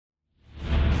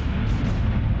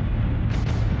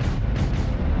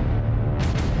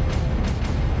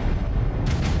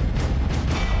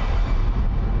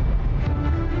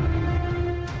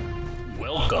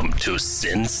to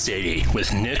Sin City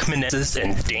with Nick Menezes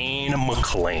and Dane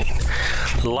McClain.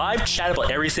 Live chat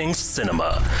about everything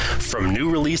cinema, from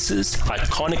new releases,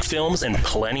 iconic films, and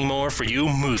plenty more for you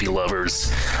movie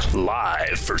lovers.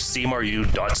 Live for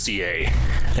CMRU.ca.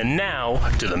 And now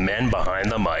to the men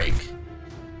behind the mic.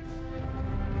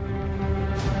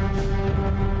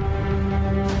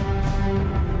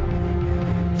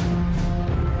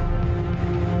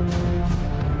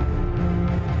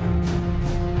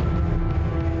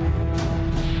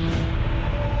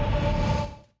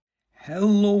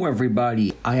 Hello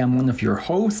everybody, I am one of your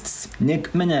hosts,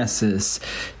 Nick Menezes.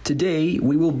 Today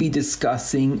we will be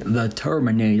discussing the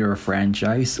Terminator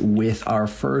franchise with our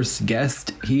first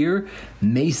guest here,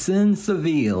 Mason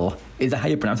Seville. Is that how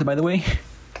you pronounce it, by the way?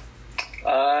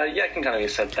 Yeah, I can kind of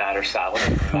use said that or salad,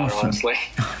 honestly.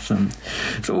 Awesome.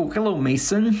 So, hello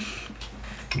Mason.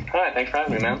 Hi, thanks for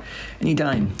having me, man.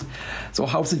 Anytime. So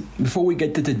how's it, before we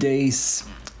get to today's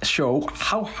show,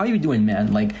 how you doing,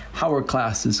 man? Like, how are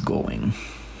classes going?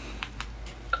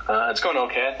 It's going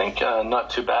okay, I think. Not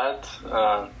too bad.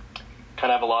 Kind of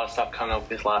have a lot of stuff coming up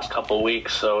these last couple of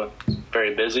weeks, so it's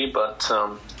very busy, but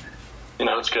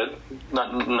it's good.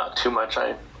 Not too much,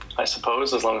 I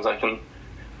suppose, as long as I can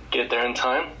get there in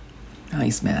time.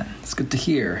 Nice, man. It's good to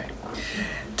hear.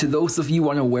 To those of you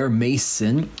unaware,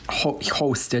 Mason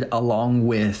hosted, along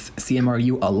with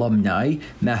CMRU alumni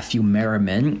Matthew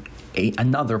Merriman,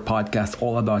 another podcast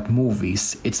all about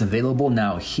movies. It's available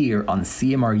now here on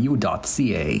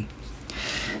CMRU.ca,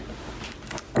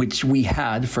 which we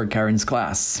had for Karen's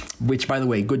class. Which, by the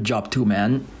way, good job too,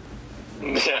 man.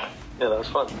 Yeah, that was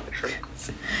fun, for sure.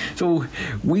 So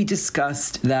we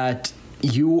discussed that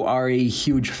you are a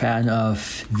huge fan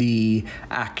of the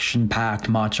action-packed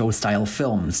macho-style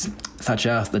films, such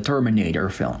as the Terminator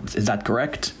films. Is that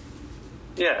correct?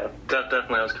 Yeah,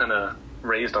 definitely. I was kind of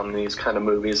raised on these kind of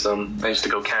movies. I used to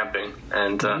go camping,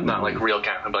 and not like real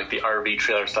camping, but like the RV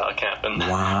trailer style camping.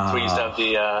 Wow. So we used to have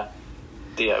the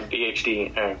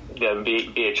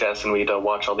VHS, and we'd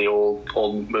watch all the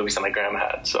old movies that my grandma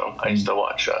had. So I used to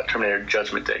watch Terminator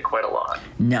Judgment Day quite a lot.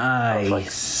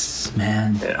 Nice,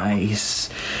 man. Yeah. Nice.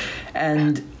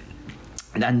 And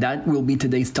that will be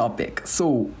today's topic.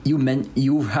 So you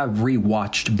have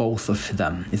rewatched both of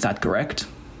them. Is that correct?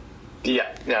 Yeah,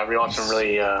 I rewatched them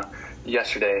really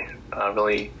yesterday.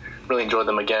 Really enjoyed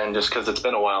them again, just because it's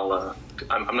been a while.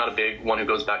 I'm not a big one who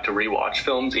goes back to rewatch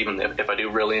films, even if I do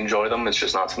really enjoy them. It's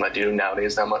just not something I do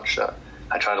nowadays that much.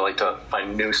 I try to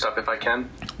find new stuff if I can.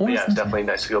 But yeah, it's definitely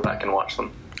nice to go back and watch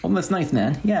them. Oh, that's nice,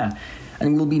 man. Yeah.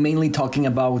 And we'll be mainly talking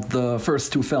about the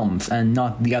first two films and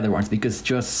not the other ones, because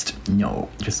just no.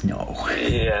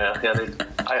 Yeah.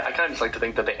 I kind of just like to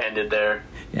think that they ended there.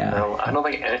 Yeah. I don't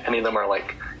think any of them are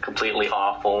like completely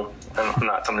awful. I'm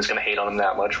not someone who's going to hate on them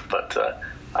that much, but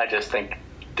I just think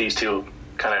these two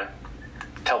kind of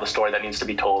tell the story that needs to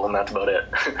be told, and that's about it.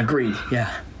 Agreed.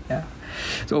 Yeah.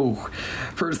 So,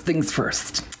 first things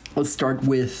first. Let's start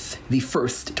with the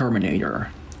first Terminator,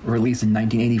 released in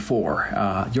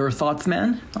 1984. Your thoughts,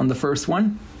 man, on the first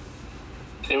one?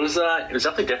 It was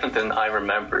definitely different than I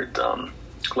remembered.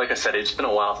 Like I said, it's been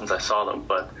a while since I saw them,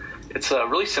 but it's a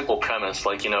really simple premise.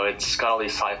 Like, it's got all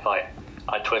these sci-fi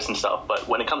twists and stuff, but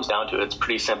when it comes down to it, it's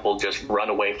pretty simple. Just run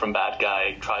away from bad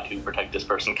guy, try to protect this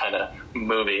person kind of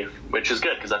movie, which is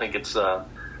good because I think it's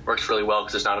works really well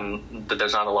because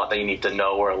there's not a lot that you need to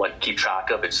know or like keep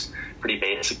track of. It's pretty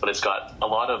basic, but it's got a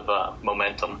lot of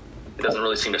momentum. It doesn't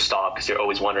really seem to stop because you're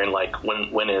always wondering like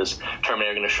when is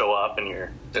Terminator going to show up, and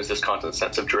there's this constant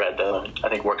sense of dread that I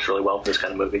think works really well for this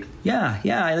kind of movie. Yeah,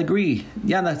 I agree.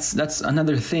 Yeah, that's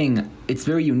another thing. It's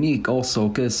very unique also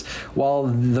because while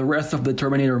the rest of the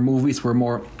Terminator movies were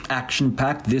more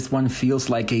action-packed, this one feels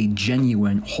like a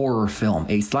genuine horror film,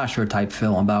 a slasher-type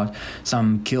film about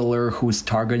some killer who's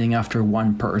targeting after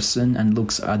one person and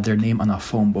looks at their name on a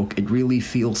phone book. It really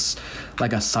feels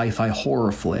like a sci-fi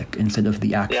horror flick instead of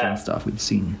the action stuff we've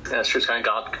seen. Yeah, it's just kind of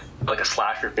got like a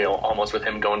slasher feel almost, with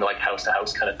him going to like house to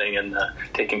house kind of thing and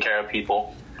taking care of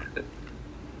people.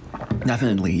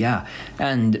 Definitely, yeah.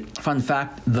 And fun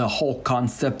fact, the whole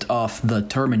concept of the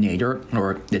Terminator,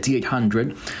 or the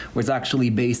T-800, was actually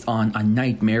based on a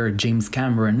nightmare James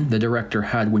Cameron, the director,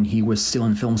 had when he was still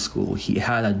in film school. He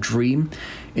had a dream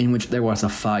in which there was a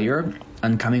fire,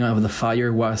 and coming out of the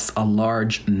fire was a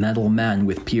large metal man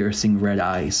with piercing red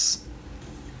eyes.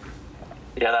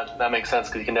 Yeah, that makes sense,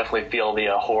 because you can definitely feel the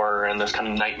horror and this kind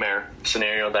of nightmare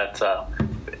scenario that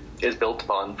is built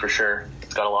upon, for sure.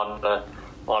 It's got a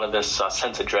lot of this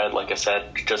sense of dread, like I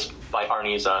said, just by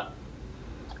Arnie's,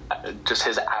 just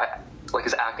his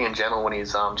acting in general when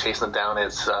he's chasing them down.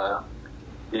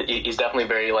 He's definitely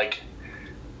very like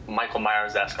Michael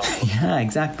Myers-esque. Yeah,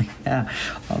 exactly. Yeah,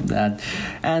 of that.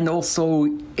 And also,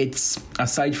 it's,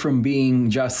 aside from being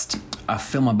just a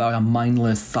film about a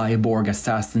mindless cyborg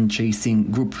assassin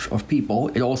chasing groups of people,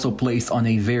 it also plays on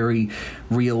a very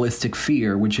realistic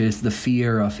fear, which is the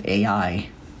fear of AI.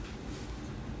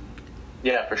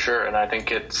 Yeah, for sure. And I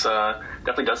think it's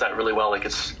definitely does that really well. Like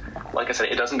I said,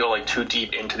 it doesn't go like too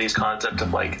deep into these concepts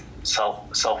of like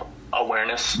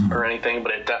self-awareness or anything,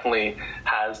 but it definitely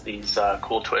has these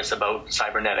cool twists about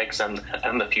cybernetics and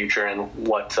the future and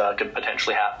what could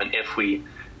potentially happen if we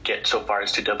get so far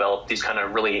as to develop these kind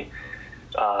of really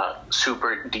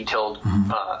super detailed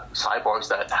cyborgs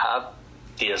that have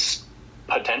this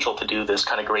potential to do this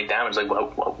kind of great damage. Like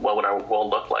what would our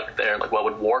world look like there? Like what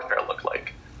would warfare look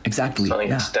like? Exactly. So I think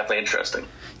yeah. it's definitely interesting.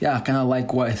 Yeah, kind of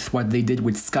like what they did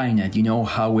with Skynet. You know,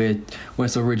 how it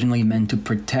was originally meant to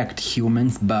protect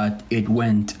humans, but it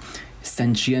went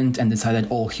sentient and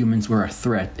decided all humans were a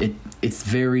threat. It's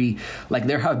very, like,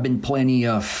 there have been plenty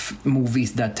of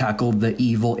movies that tackle the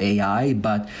evil AI,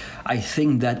 but I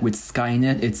think that with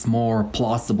Skynet, it's more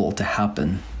plausible to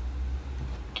happen.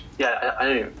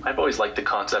 Yeah, I've always liked the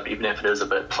concept, even if it is a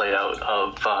bit played out,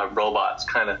 of robots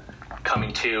kind of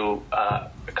coming to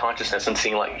consciousness and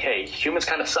seeing like, hey, humans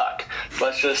kind of suck.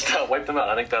 Let's just wipe them out.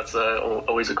 I think that's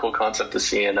always a cool concept to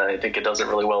see, and I think it does it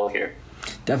really well here.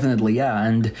 Definitely, yeah,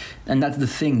 and that's the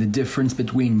thing, the difference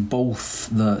between both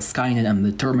the Skynet and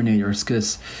the Terminators,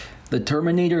 because the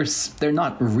Terminators, they're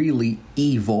not really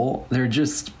evil, they're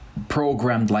just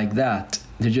programmed like that.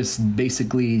 They're just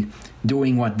basically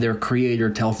doing what their creator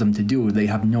tells them to do. They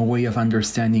have no way of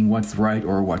understanding what's right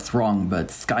or what's wrong. But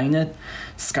Skynet,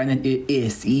 it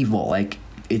is evil. Like,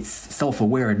 it's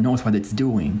self-aware, it knows what it's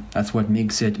doing. That's what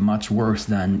makes it much worse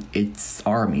than its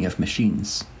army of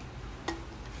machines.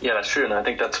 Yeah, that's true, and I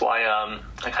think that's why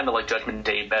I kind of like Judgment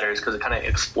Day better, is because it kind of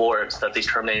explores that these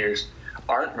Terminators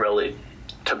aren't really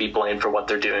to be blamed for what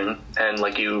they're doing, and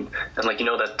you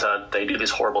know that they do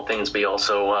these horrible things, but you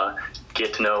also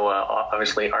get to know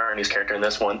obviously Arnie's character in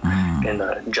this one,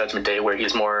 in Judgment Day, where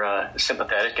he's more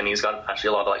sympathetic, and he's got actually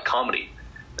a lot of like comedy,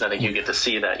 and I think you get to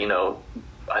see that, you know,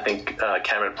 I think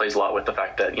Cameron plays a lot with the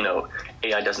fact that, you know,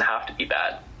 AI doesn't have to be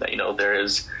bad, that, you know, there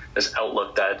is this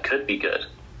outlook that could be good.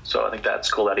 So I think that's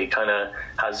cool that he kind of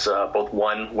has both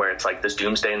one where it's like this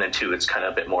doomsday, and then two, it's kind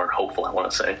of a bit more hopeful, I want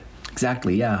to say.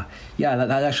 Exactly, yeah. Yeah,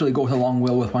 that actually goes along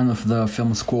well with one of the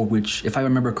film's quote, which, if I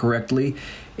remember correctly,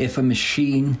 if a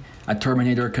machine, a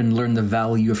Terminator, can learn the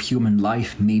value of human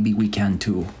life, maybe we can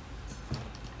too.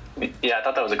 Yeah, I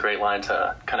thought that was a great line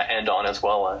to kind of end on as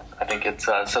well. I think it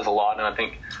says a lot, and I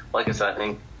think, like I said, I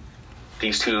think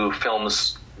these two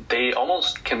films, they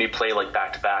almost can be played like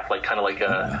back to back, like kind of like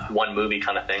a one movie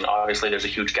kind of thing. Obviously, there's a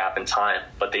huge gap in time,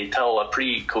 but they tell a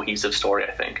pretty cohesive story,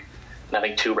 I think. And I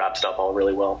think two wraps it up all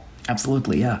really well.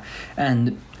 Absolutely, yeah.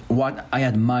 And what I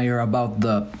admire about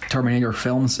the Terminator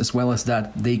films, as well as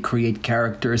that they create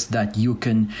characters that you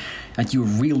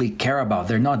really care about.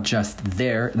 They're not just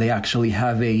there, they actually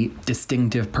have a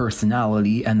distinctive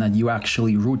personality, and that you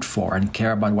actually root for and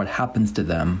care about what happens to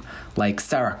them. Like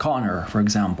Sarah Connor, for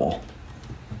example.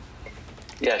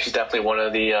 Yeah, she's definitely one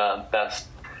of the best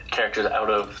characters out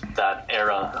of that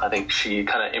era. I think she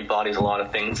kind of embodies a lot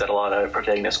of things that a lot of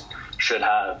protagonists should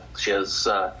have. She has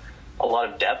a lot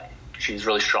of depth. She's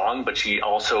really strong, but she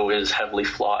also is heavily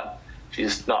flawed.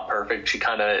 She's not perfect. She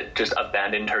kind of just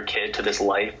abandoned her kid to this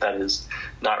life that is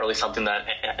not really something that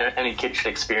any kid should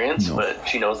experience, but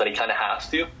she knows that he kind of has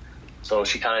to. So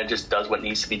she kind of just does what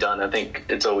needs to be done. I think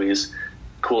it's always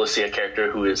cool to see a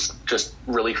character who is just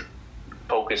really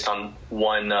focused on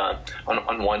one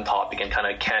topic and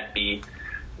kind of can't be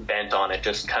bent on it,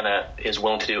 just kind of is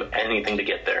willing to do anything to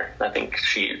get there. I think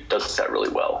she does that really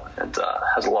well, and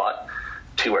has a lot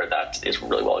to her that is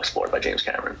really well explored by James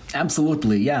Cameron.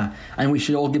 Absolutely, yeah. And we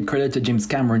should all give credit to James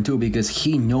Cameron too, because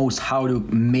he knows how to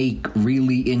make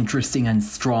really interesting and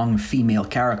strong female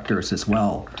characters as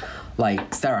well,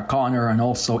 like Sarah Connor and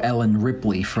also Ellen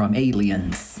Ripley from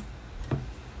Aliens.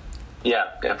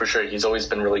 Yeah, for sure. He's always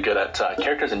been really good at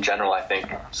characters in general, I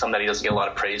think. Some that he doesn't get a lot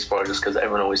of praise for, just because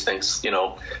everyone always thinks, you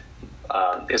know,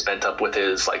 is bent up with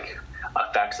his, like,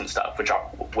 effects and stuff, which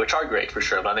are great for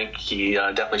sure. But I think he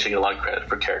definitely should get a lot of credit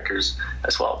for characters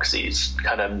as well, because he's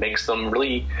kind of makes them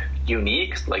really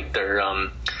unique. Like,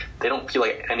 they don't feel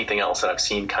like anything else that I've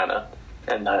seen, kind of.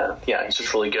 And, yeah, he's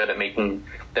just really good at making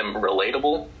them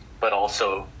relatable, but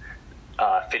also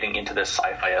fitting into this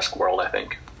sci-fi-esque world, I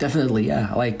think. Definitely,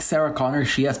 yeah. Like Sarah Connor,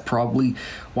 she has probably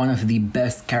one of the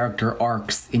best character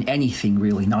arcs in anything,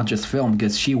 really, not just film,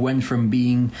 because she went from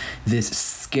being this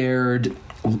scared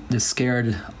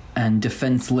and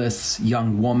defenseless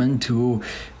young woman to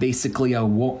basically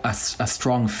a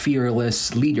strong,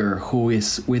 fearless leader who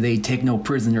is with a take no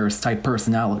prisoners type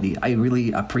personality. I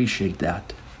really appreciate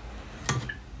that.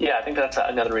 Yeah, I think that's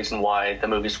another reason why the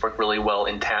movies work really well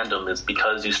in tandem, is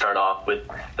because you start off with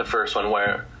the first one,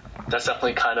 where that's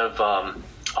definitely kind of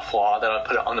a flaw that I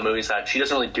put on the movies, that she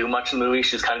doesn't really do much in the movie.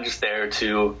 She's kind of just there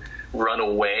to run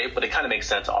away, but it kind of makes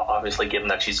sense, obviously, given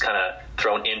that she's kind of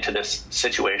thrown into this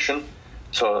situation.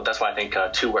 So that's why I think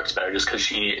 2 works better, just because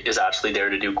she is actually there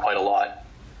to do quite a lot.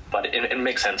 But it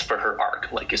makes sense for her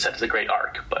arc. Like you said, it's a great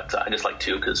arc, but I just like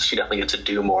 2 because she definitely gets to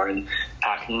do more and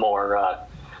act more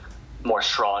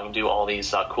strong and do all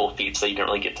these cool feats that you didn't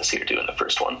really get to see her do in the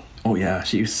first one. Oh yeah,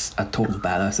 she's a total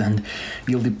badass. And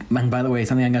by the way,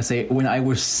 something I'm gonna say, when I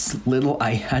was little,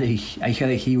 I had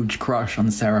a huge crush on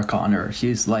Sarah Connor.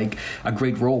 She's like a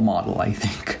great role model, I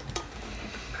think.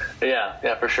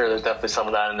 Yeah, for sure. There's definitely some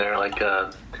of that in there. Like,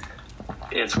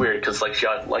 it's weird because like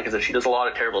I said, she does a lot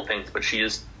of terrible things, but she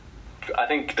is. I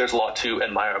think there's a lot to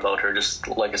admire about her. Just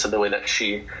like I said, the way that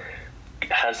she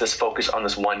has this focus on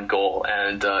this one goal,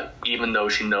 and even though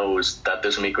she knows that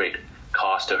there's gonna be great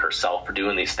cost to herself for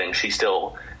doing these things, she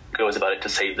still goes about it to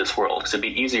save this world. Because it'd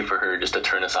be easy for her just to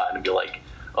turn aside and be like,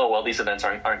 oh well, these events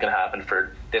aren't gonna happen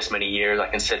for this many years, I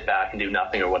can sit back and do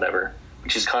nothing or whatever.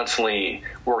 She's constantly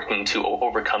working to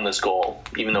overcome this goal,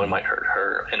 even though it might hurt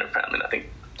her and her family. And I think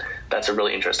that's a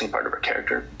really interesting part of her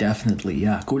character. Definitely,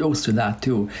 yeah. Kudos to that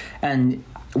too. And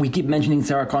we keep mentioning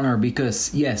Sarah Connor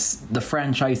because, yes, the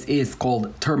franchise is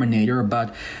called Terminator,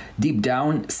 but deep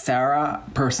down, Sarah,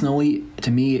 personally, to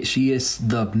me, she is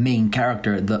the main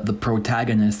character, the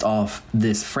protagonist of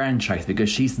this franchise, because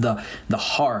she's the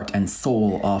heart and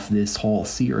soul of this whole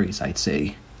series, I'd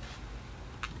say.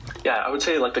 Yeah, I would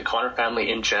say like the Connor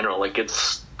family in general, like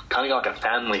it's kind of like a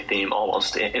family theme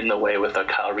almost in the way with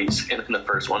Kyle Reese in the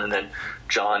first one, and then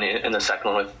John in the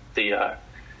second one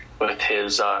with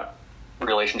his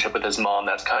relationship with his mom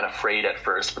that's kind of frayed at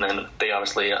first, but then they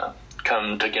obviously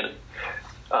come to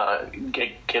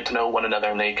get to know one another,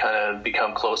 and they kind of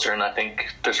become closer. And I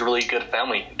think there's a really good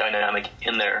family dynamic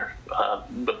in there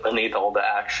beneath all the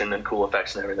action and cool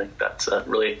effects and everything. That's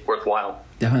really worthwhile.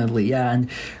 Definitely, yeah.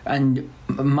 And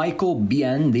Michael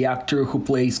Biehn, the actor who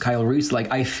plays Kyle Reese,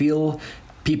 like, I feel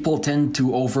people tend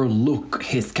to overlook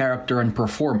his character and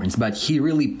performance, but he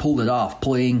really pulled it off,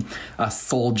 playing a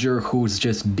soldier who's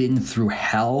just been through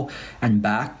hell and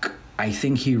back. I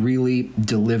think he really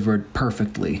delivered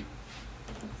perfectly.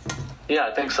 Yeah,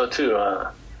 I think so too.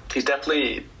 He's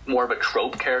definitely more of a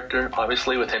trope character,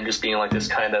 obviously, with him just being like this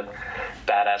kind of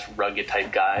badass, rugged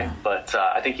type guy. But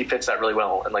I think he fits that really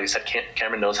well. And like I said,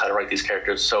 Cameron knows how to write these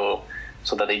characters so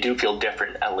that they do feel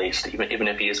different, at least, even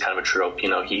if he is kind of a trope. You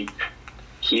know, he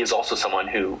is also someone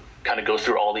who kind of goes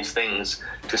through all these things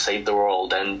to save the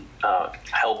world and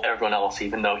help everyone else,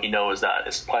 even though he knows that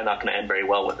it's probably not going to end very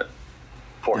well with it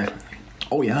for him.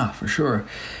 Oh yeah, for sure.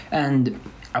 And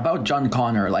about John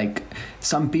Connor, like,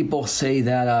 some people say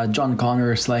that John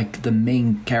Connor is like the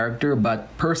main character,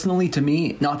 but personally, to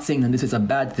me, not saying that this is a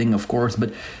bad thing, of course,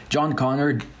 but John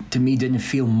Connor to me didn't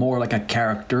feel more like a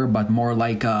character, but more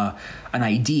like an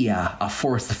idea, a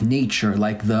force of nature,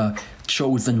 like the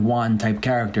chosen one type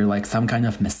character, like some kind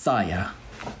of messiah.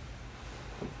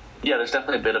 Yeah, there's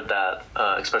definitely a bit of that,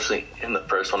 especially in the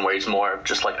first one, where he's more of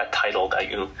just like a title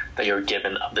that you're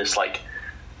given of this like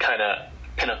kind of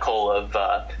pinnacle of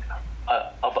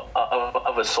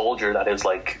a soldier that is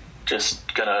like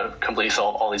just gonna completely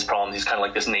solve all these problems. He's kind of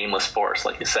like this nameless force,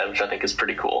 like you said, which I think is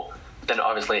pretty cool. But then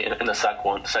obviously in the second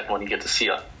one, you get to see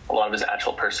a lot of his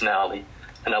actual personality,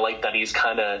 and I like that he's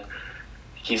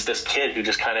this kid who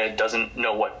just kind of doesn't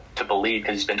know what to believe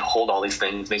because he's been told all these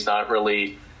things, and he's not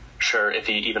really sure if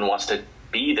he even wants to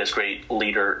be this great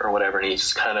leader or whatever, and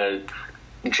he's kind of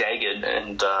jagged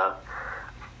and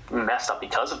messed up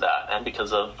because of that, and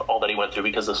because of all that he went through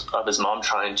because of his mom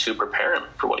trying to prepare him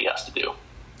for what he has to do.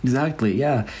 Exactly,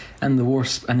 yeah. And the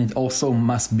worst, and it also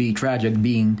must be tragic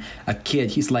being a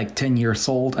kid. He's like 10 years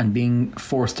old and being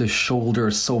forced to shoulder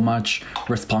so much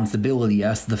responsibility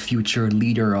as the future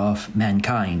leader of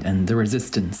mankind and the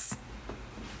resistance.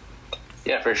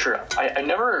 Yeah, for sure. I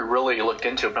never really looked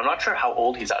into it, but I'm not sure how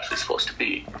old he's actually supposed to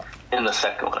be in the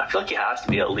second one. I feel like he has to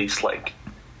be at least like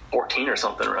 14 or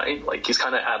something, right? Like he's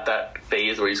kind of at that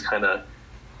phase where he's kind of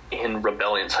in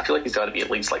rebellion, so I feel like he's got to be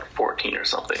at least like 14 or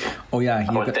something. Oh yeah,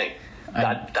 I would think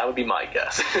that would be my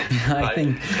guess. I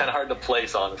think it's kind of hard to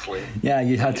place, honestly. Yeah,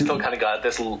 you have to. Still kind of got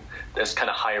this kind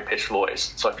of higher pitched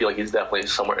voice, so I feel like he's definitely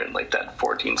somewhere in like that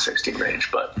 14, 16 range.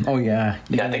 But oh yeah,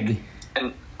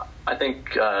 I think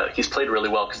he's played really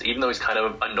well, because even though he's kind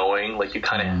of annoying, like you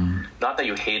kind of not that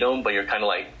you hate him, but you're kind of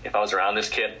like, if I was around this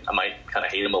kid, I might kind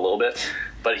of hate him a little bit.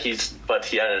 But he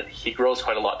grows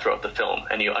quite a lot throughout the film,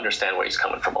 and you understand where he's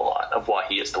coming from a lot of why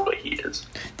he is the way he is.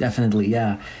 Definitely,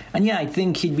 yeah. And yeah, I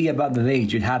think he'd be about that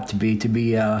age. You'd have to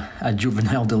be a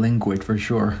juvenile delinquent for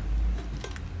sure.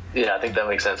 Yeah, I think that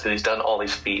makes sense because he's done all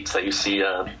these feats that you see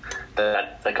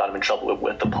that got him in trouble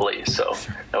with the police. So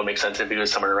that would make sense if he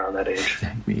was somewhere around that age.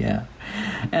 Exactly, yeah.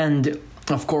 And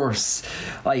of course,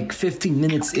 like 15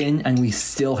 minutes in, and we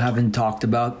still haven't talked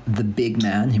about the big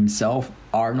man himself,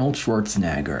 Arnold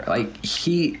Schwarzenegger. Like,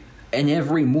 he, in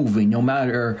every movie, no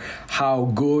matter how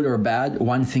good or bad,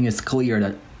 one thing is clear,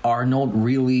 that Arnold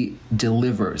really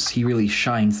delivers. He really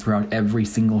shines throughout every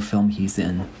single film he's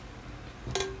in.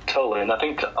 Totally, and I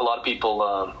think a lot of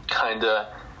people kind of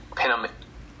pin him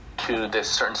to this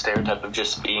certain stereotype of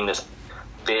just being this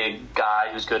big guy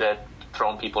who's good at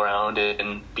throwing people around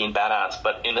and being badass.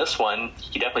 But in this one,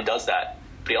 he definitely does that.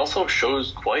 But he also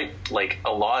shows quite like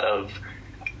a lot of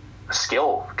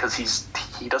skill because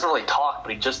he doesn't really talk,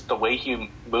 but the way he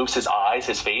moves his eyes,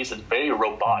 his face is very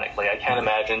robotic. Like, I can't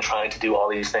imagine trying to do all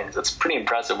these things. It's pretty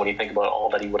impressive when you think about all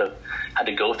that he would have had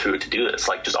to go through to do this.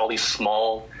 Like, just all these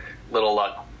small little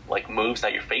like moves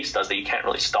that your face does that you can't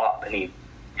really stop, and he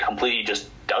completely just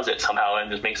does it somehow and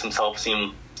just makes himself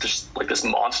seem just like this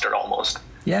monster almost.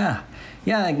 Yeah,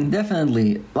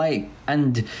 definitely. Like,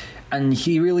 and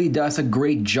he really does a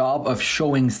great job of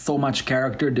showing so much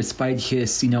character despite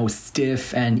his,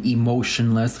 stiff and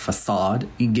emotionless facade,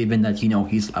 given that,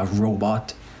 he's a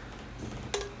robot.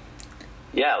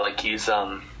 Yeah, like he's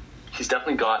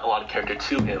definitely got a lot of character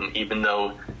to him, even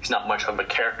though he's not much of a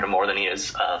character more than he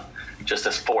is just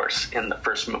this force in the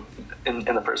first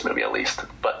movie at least.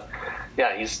 But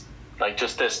yeah, he's like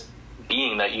just this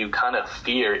being that you kind of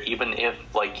fear, even if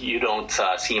like you don't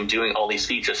see him doing all these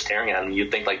feats. Just staring at him, you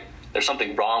think like there's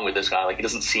something wrong with this guy. Like, he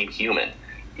doesn't seem human,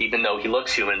 even though he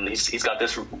looks human. He's got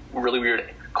this really weird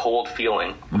cold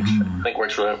feeling, which I think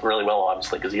works really, really well,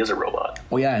 obviously, because he is a robot.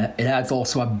 Oh yeah, it adds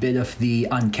also a bit of the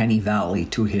uncanny valley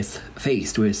to his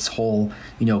face, to his whole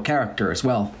character as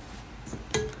well.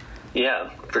 Yeah,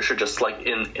 for sure. Just like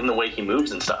in the way he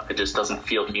moves and stuff, it just doesn't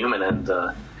feel human, and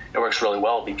it works really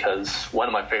well because one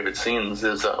of my favorite scenes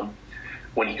is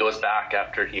when he goes back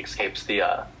after he escapes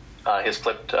the his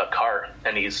flipped car,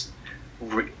 and he's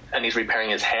repairing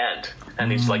his hand, and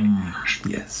he's like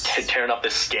tearing up the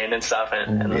skin and stuff,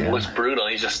 and it looks brutal,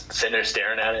 and he's just sitting there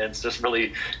staring at it. It's just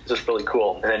really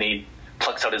cool. And then he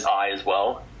plucks out his eye as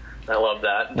well. I love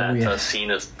that. That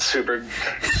scene is super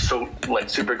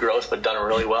gross, but done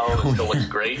really well. It still looks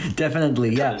great.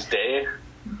 Definitely, yeah. To this day.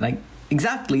 Like,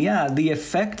 exactly, yeah. The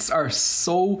effects are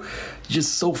so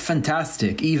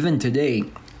fantastic, even today.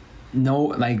 No,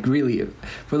 like, really,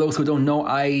 for those who don't know,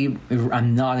 I'm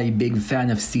not a big fan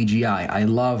of CGI. I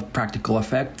love practical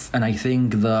effects, and I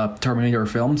think the Terminator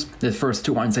films, the first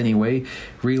two ones anyway,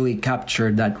 really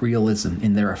captured that realism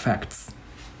in their effects.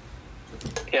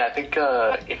 Yeah, I think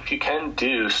if you can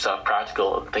do stuff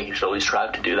practical, I think you should always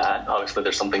strive to do that. Obviously,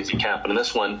 there's some things you can't, but in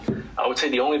this one, I would say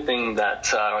the only thing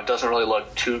that doesn't really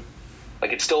look too...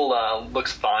 Like, it still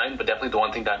looks fine, but definitely the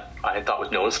one thing that I thought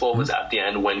was noticeable was at the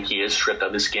end when he is stripped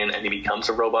of his skin and he becomes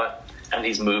a robot and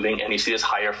he's moving and you see this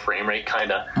higher frame rate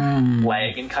kind of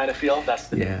lagging kind of feel.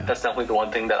 That's definitely the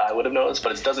one thing that I would have noticed,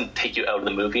 but it doesn't take you out of the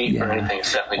movie or anything.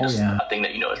 It's definitely just a thing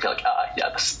that it's kind of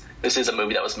like, this is a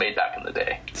movie that was made back in the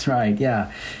day. That's right,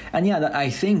 yeah. And yeah,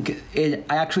 I think I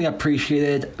actually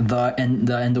appreciated the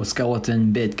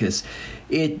endoskeleton bit because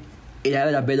it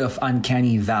added a bit of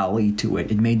uncanny valley to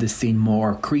it. It made the scene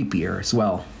more creepier as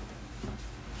well.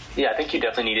 Yeah, I think you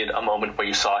definitely needed a moment where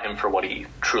you saw him for what he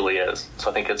truly is. So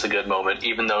I think it's a good moment,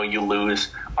 even though you lose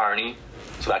Arnie.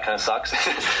 So that kind of sucks.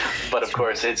 But of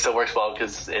course, it still works well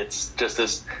because it's just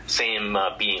this same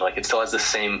being. Like, it still has the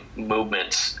same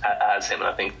movements as him. And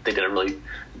I think they did a really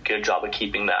good job of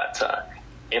keeping that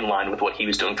in line with what he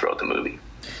was doing throughout the movie.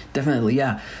 Definitely,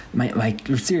 yeah.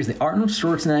 Seriously, Arnold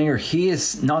Schwarzenegger, he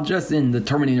is not just in the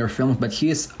Terminator films, but he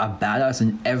is a badass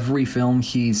in every film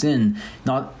he's in.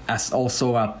 Not as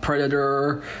also a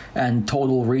Predator and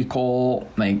Total Recall.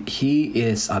 Like, he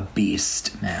is a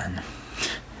beast, man.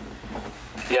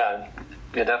 Yeah,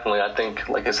 definitely. I think,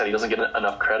 like I said, he doesn't get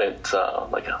enough credit.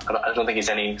 I don't think he's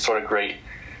any sort of great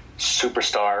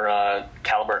superstar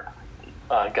caliber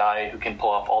guy who can pull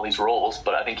off all these roles,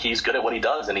 but I think he's good at what he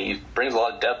does, and he brings a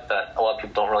lot of depth that a lot of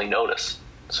people don't really notice.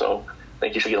 So I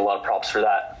think you should get a lot of props for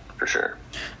that, for sure.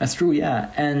 That's true,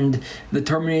 yeah. And the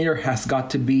Terminator has got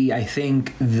to be, I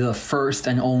think, the first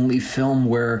and only film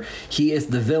where he is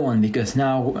the villain, because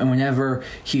now whenever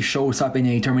he shows up in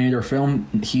a Terminator film,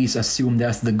 he's assumed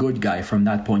as the good guy from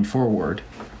that point forward.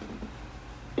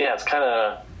 it's kind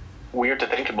of weird to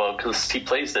think about because he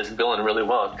plays this villain really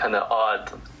well. It's kind of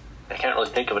odd. I can't really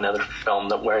think of another film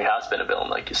where he has been a villain,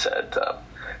 like you said.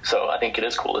 So I think it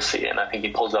is cool to see, and I think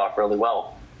he pulls it off really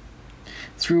well.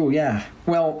 True, yeah.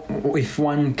 Well, if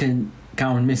one can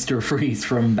count Mr. Freeze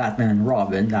from Batman and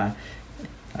Robin,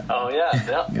 oh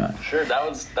yeah, sure. That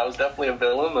was definitely a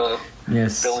villain.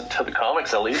 Yes, villain to the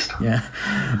comics at least. Yeah,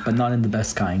 but not in the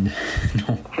best kind.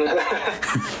 No.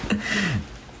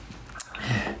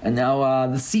 And now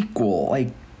the sequel, like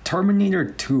Terminator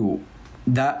 2.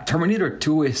 That Terminator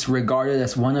 2 is regarded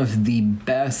as one of the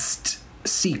best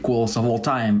sequels of all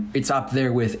time. It's up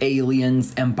there with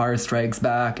Aliens, Empire Strikes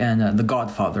Back, and The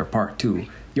Godfather Part 2.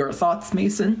 Your thoughts,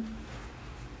 Mason?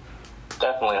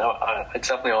 Definitely. It's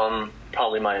definitely on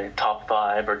probably my top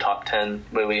 5 or top 10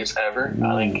 movies ever. Ooh.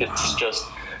 I think it's just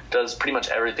does pretty much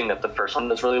everything that the first one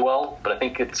does really well, but I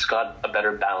think it's got a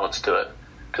better balance to it.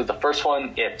 Because the first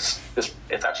one, it's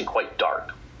actually quite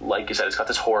dark. Like you said, it's got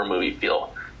this horror movie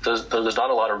feel. There's not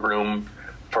a lot of room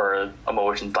for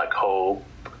emotions like hope,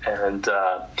 and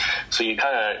so you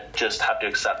kind of just have to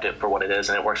accept it for what it is,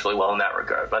 and it works really well in that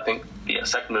regard. But I think the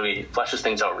second movie fleshes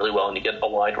things out really well, and you get a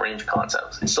wide range of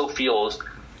concepts. It still feels,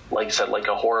 like you said, like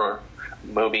a horror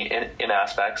movie in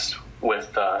aspects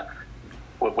with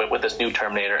this new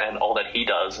Terminator and all that he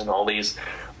does, and all these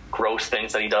gross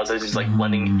things that he does as he's like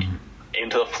blending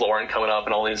into the floor and coming up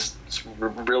and all these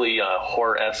really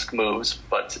horror-esque moves.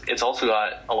 But it's also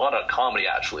got a lot of comedy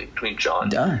actually between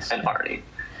John and Arnie,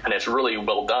 and it's really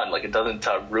well done. Like, it doesn't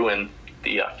ruin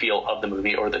the feel of the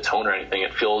movie or the tone or anything.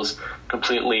 It feels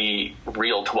completely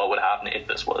real to what would happen if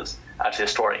this was actually a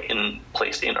story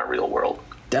placed in our real world.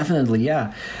 Definitely,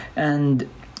 yeah. And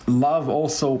love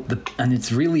also, and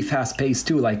it's really fast-paced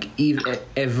too. Like,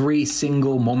 every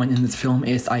single moment in this film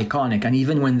is iconic, and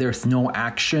even when there's no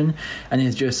action and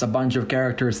it's just a bunch of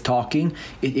characters talking,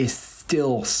 it is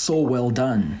still so well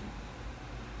done.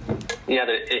 Yeah,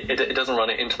 it doesn't run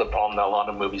into the problem that a lot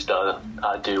of movies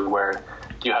do, where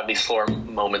you have these slower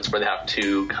moments where they have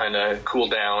to kind of cool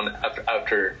down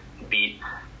after beat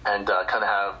and kind of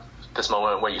have this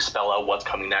moment where you spell out what's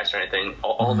coming next or anything.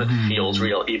 All of it feels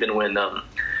real, even when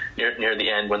near the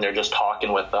end when they're just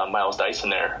talking with Miles Dyson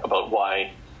there about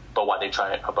why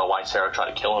Sarah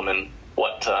tried to kill him and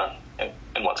what's going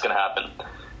to happen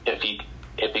if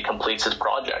he completes his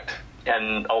project.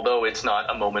 And although it's not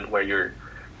a moment where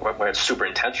it's super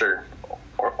intense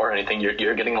or anything,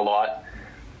 you're getting a lot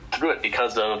through it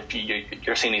because of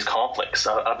you're seeing these conflicts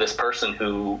of this person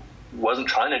who wasn't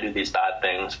trying to do these bad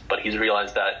things, but he's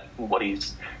realized that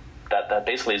that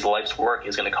basically his life's work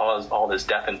is going to cause all this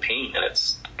death and pain, and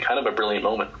it's kind of a brilliant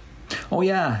moment. Oh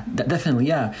yeah, definitely,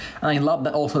 yeah. And I love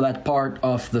that also that part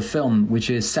of the film, which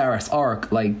is Sarah's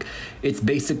arc. Like, it's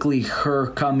basically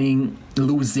her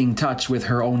losing touch with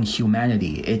her own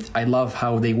humanity. I love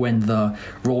how they went the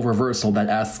role reversal, that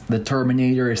as the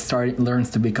Terminator learns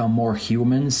to become more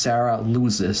human, Sarah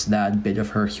loses that bit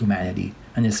of her humanity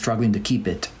and is struggling to keep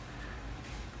it.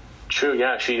 True,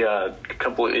 yeah, she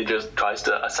completely just tries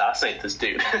to assassinate this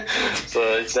dude. So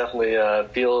it's definitely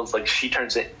feels like she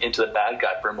turns it into the bad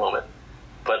guy for a moment.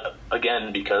 But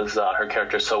again, because her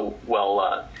character is so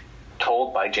well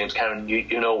told by James Cameron,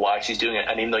 you know why she's doing it.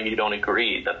 And even though you don't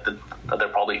agree that there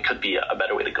probably could be a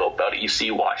better way to go about it, you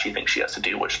see why she thinks she has to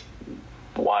do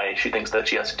why she thinks that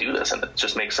she has to do this. And it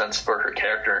just makes sense for her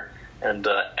character. And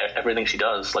everything she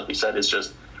does, like we said, is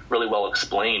just really well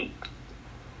explained.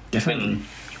 Definitely.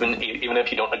 Even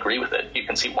if you don't agree with it, you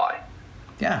can see why.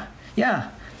 Yeah,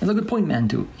 that's a good point, man,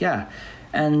 too. Yeah,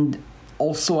 and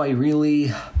also I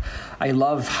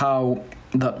love how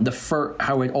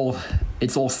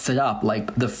it's all set up.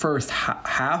 Like, the first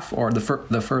half or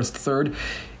the first third,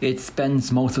 it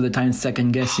spends most of the time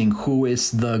second guessing who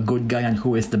is the good guy and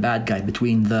who is the bad guy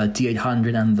between the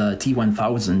T-800 and the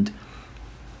T-1000.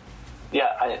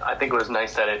 Yeah, I think it was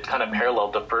nice that it kind of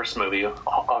paralleled the first movie,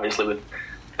 obviously with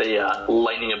the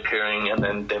lightning appearing and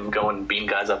then them going and beating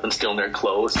guys up and stealing their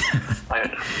clothes.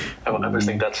 I always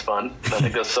think that's fun. I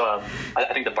think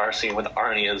I think the bar scene with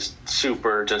Arnie is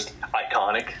super just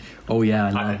iconic. Oh yeah, I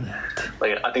love that.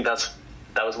 Like, I think that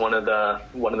was one of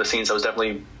the scenes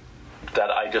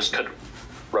that I just could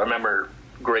remember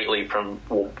greatly from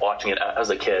watching it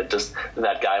as a kid. Just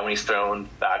that guy when he's thrown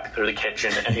back through the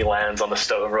kitchen and he lands on the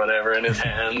stove or whatever in his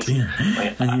hands.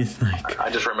 Yeah. And he's like, I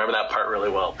just remember that part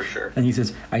really well, for sure. And he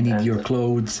says, "I need your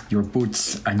clothes, your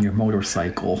boots, and your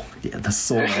motorcycle." Yeah, that's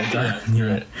so well done.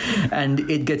 Yeah. And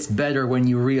it gets better when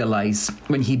you realize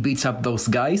when he beats up those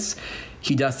guys,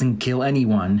 he doesn't kill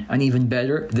anyone. And even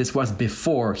better, this was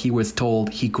before he was told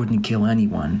he couldn't kill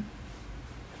anyone.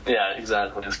 Yeah,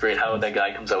 exactly. It's great how that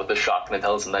guy comes out with the shotgun and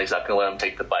tells him that he's not going to let him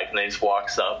take the bike, and then he just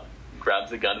walks up, grabs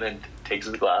the gun, and then takes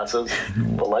his glasses.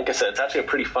 But like I said, it's actually a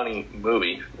pretty funny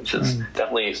movie, which is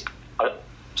definitely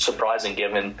surprising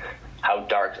given how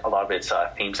dark a lot of its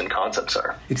themes and concepts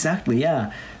are. Exactly,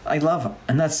 yeah. I love,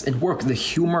 and it works. The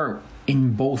humor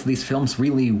in both these films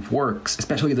really works,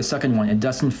 especially the second one. It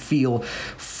doesn't feel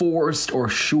forced or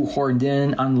shoehorned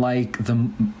in, unlike the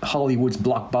Hollywood's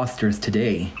blockbusters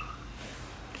today.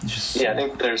 I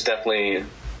think there's definitely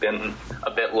been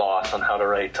a bit lost on how to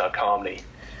write comedy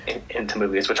into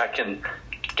movies, which I can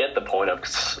get the point of,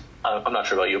 because I'm not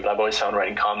sure about you, but I've always found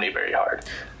writing comedy very hard.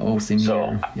 Oh, same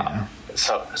here. Yeah.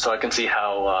 So I can see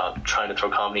how trying to throw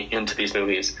comedy into these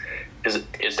movies is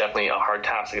definitely a hard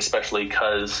task, especially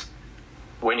because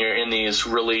when you're in these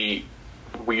really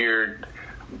weird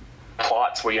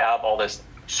plots where you have all this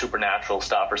supernatural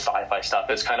stuff or sci-fi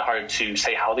stuff, it's kind of hard to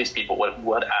say how these people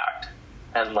would act.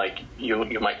 And like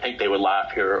you might think they would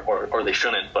laugh here or they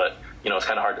shouldn't, but it's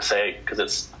kind of hard to say because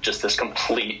it's just this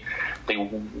completely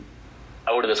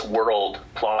out of this world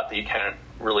plot that you can't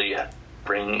really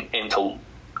bring into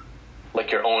like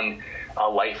your own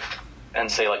life and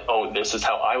say like, oh, this is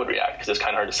how I would react, because it's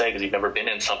kind of hard to say because you've never been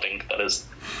in something that is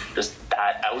just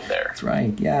that out there. That's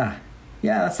right. Yeah,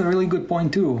 that's a really good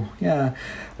point too. Yeah,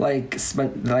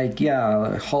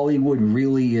 Hollywood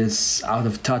really is out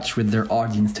of touch with their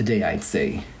audience today, I'd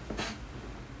say.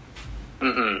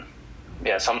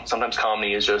 Yeah, sometimes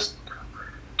comedy is just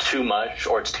too much,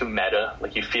 or it's too meta.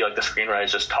 Like you feel like the screenwriter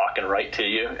is just talking right to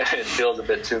you, and it feels a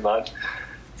bit too much.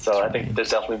 So I think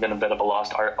there's definitely been a bit of a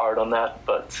lost art on that.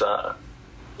 But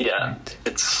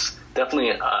it's definitely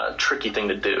a tricky thing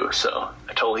to do. So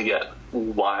I totally get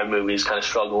why movies kind of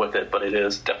struggle with it, but it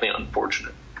is definitely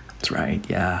unfortunate. That's right.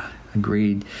 Yeah,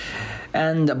 agreed.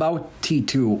 And about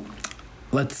T2,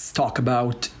 let's talk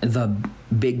about the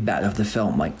big bad of the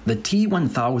film. Like, the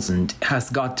T-1000 has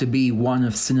got to be one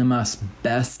of cinema's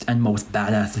best and most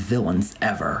badass villains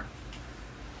ever.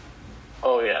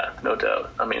 Oh yeah, no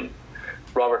doubt. I mean,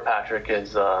 Robert Patrick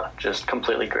is just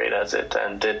completely great as it,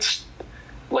 and it's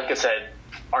like I said,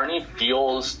 Arnie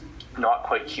feels not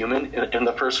quite human in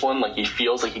the first one. Like he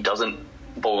feels like he doesn't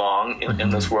belong in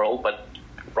this world, but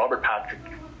Robert Patrick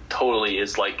totally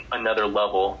is like another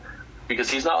level, because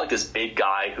he's not like this big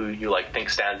guy who you like think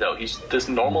stands out. He's this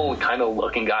normal kind of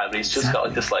looking guy, but he's just got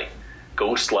like this like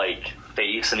ghost like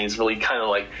face, and he's really kind of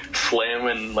like slim,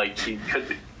 and like he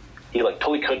like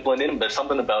totally could blend in, but there's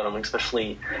something about him,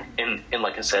 especially in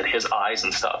like I said, his eyes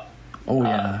and stuff. Oh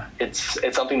yeah. It's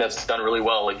something that's done really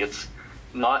well. Like it's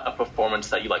not a performance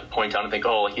that you like point out and think,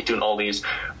 oh, like he's doing all these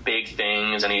big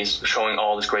things and he's showing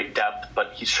all this great depth,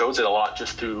 but he shows it a lot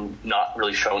just through not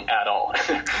really showing at all.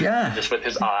 Yeah. Just with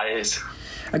his eyes.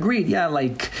 Agreed, yeah,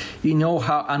 like,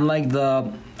 how unlike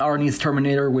the Arnie's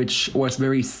Terminator, which was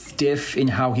very stiff in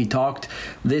how he talked,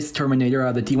 this Terminator,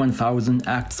 the T-1000,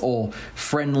 acts all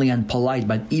friendly and polite,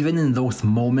 but even in those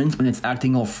moments when it's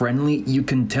acting all friendly, you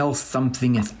can tell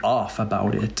something is off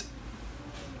about it.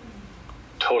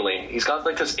 Totally. He's got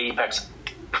like this apex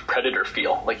predator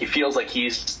feel. Like he feels like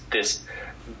he's this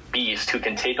beast who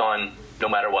can take on no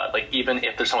matter what. Like even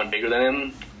if there's someone bigger than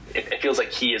him, it feels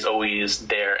like he is always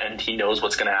there and he knows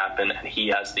what's going to happen and he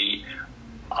has the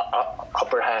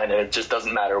upper hand, and it just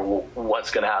doesn't matter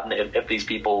what's going to happen. If these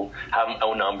people have him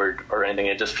outnumbered or anything,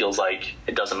 it just feels like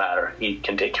it doesn't matter. He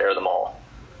can take care of them all.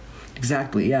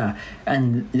 Exactly, yeah.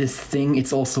 And this thing,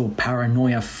 it's also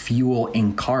paranoia fuel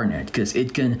incarnate, because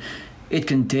it can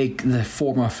take the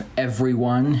form of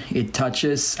everyone it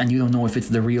touches, and you don't know if it's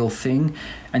the real thing,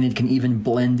 and it can even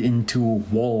blend into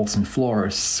walls and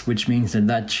floors, which means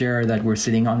that chair that we're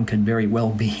sitting on could very well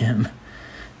be him.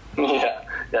 Yeah,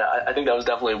 I think that was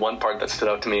definitely one part that stood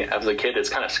out to me as a kid. It's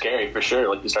kind of scary, for sure.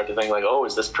 Like, you start to think, like, oh,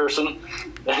 is this person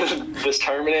this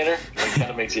Terminator? It kind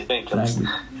of makes you think. Exactly.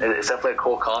 It's definitely a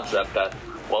cool concept that,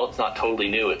 well, it's not totally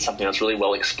new. It's something that's really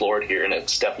well explored here, and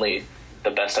it's definitely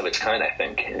the best of its kind, I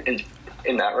think,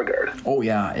 in that regard. Oh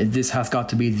yeah, this has got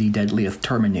to be the deadliest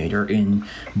Terminator in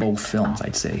both films,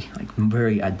 I'd say. Like,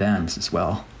 very advanced as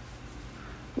well.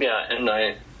 Yeah, and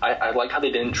I like how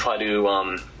they didn't try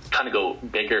to kind of go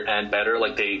bigger and better.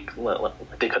 Like they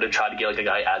could have tried to get like a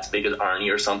guy as big as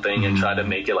Arnie or something, and try to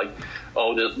make it like,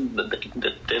 oh,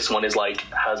 this one is like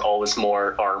has all this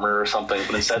more armor or something.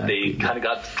 But instead, they kind of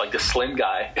got like this slim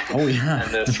guy. Oh yeah,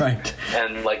 and that's right.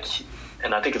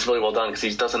 And I think it's really well done, because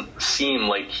he doesn't seem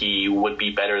like he would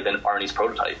be better than Arnie's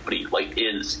prototype, but he like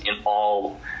is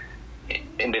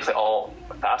in basically all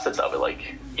facets of it.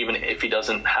 Like even if he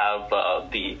doesn't have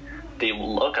the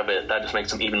look of it, that just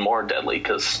makes him even more deadly,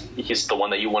 because he's the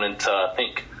one that you wouldn't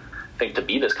think think to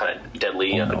be this kind of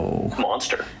deadly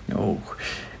monster. No,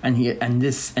 and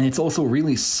it's also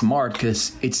really smart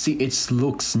because it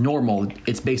looks normal.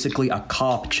 It's basically a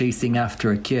cop chasing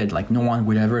after a kid. Like no one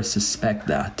would ever suspect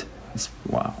that.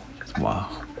 Wow.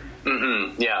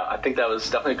 Mm-hmm. Yeah, I think that was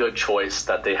definitely a good choice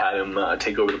that they had him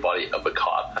take over the body of a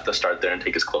cop at the start there and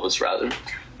take his clothes rather.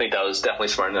 I think that was definitely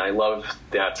smart, and I love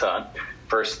that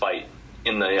first fight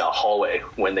in the hallway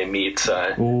when they meet,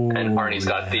 and Arnie's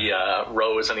got the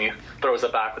rose and he throws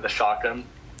it back with a shotgun.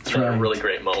 That's right. A really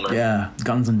great moment. Yeah,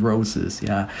 Guns N' Roses.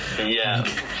 Yeah. Yeah,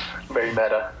 very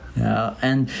meta. Yeah,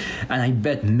 and I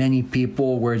bet many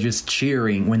people were just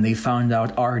cheering when they found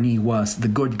out Arnie was the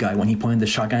good guy when he pointed the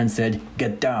shotgun and said,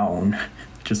 "Get down."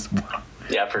 Just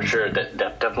yeah, for sure.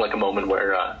 Definitely like a moment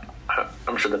where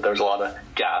I'm sure that there's a lot of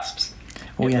gasps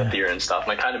in the theater and stuff.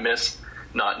 And I kind of miss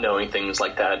not knowing things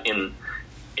like that in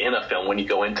a film when you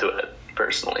go into it.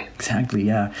 Personally. Exactly,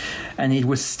 yeah. And it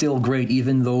was still great,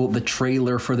 even though the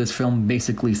trailer for this film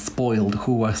basically spoiled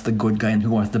who was the good guy and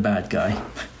who was the bad guy.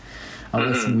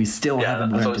 Listen, we still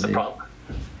haven't learned today. The problem.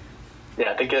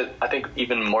 Yeah, I think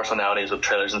even more so nowadays with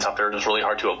trailers and stuff, they're just really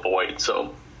hard to avoid.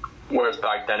 So, whereas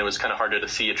back then it was kind of harder to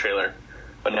see a trailer,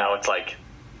 but now it's like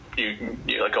you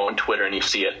like go on Twitter and you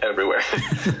see it everywhere.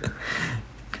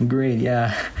 Great,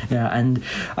 yeah, and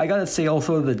I gotta say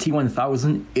also the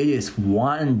T1000, it is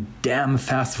one damn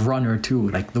fast runner too.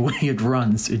 Like the way it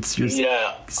runs, it's just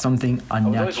something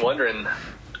unnatural. I was always wondering.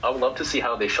 I would love to see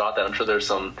how they shot that. I'm sure there's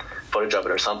some footage of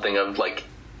it or something of like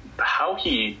how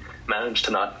he managed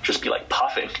to not just be like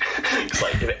puffing. It's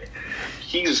like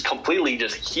he's completely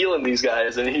just healing these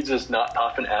guys and he's just not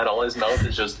puffing at all. His mouth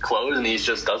is just closed and he's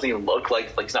just doesn't even look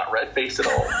like he's not red-faced at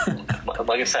all.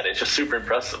 Like I said, it's just super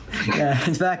impressive. Yeah,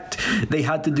 in fact, they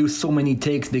had to do so many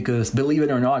takes because, believe it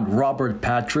or not, Robert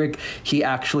Patrick, he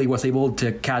actually was able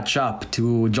to catch up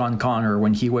to John Connor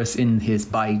when he was in his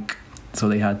bike. So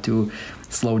they had to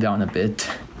slow down a bit.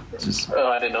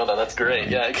 I didn't know that. That's great.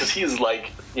 Yeah, because he's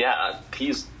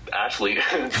actually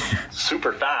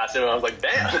super fast, and I was like,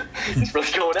 damn, he's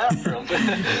really going after him.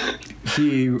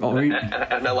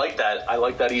 And I like that. I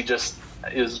like that he just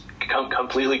is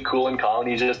completely cool and calm.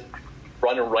 He's just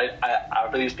running right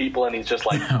after these people, and he's just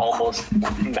like almost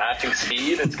matching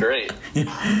speed. It's great.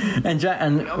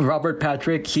 And Robert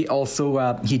Patrick, he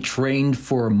also he trained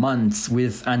for months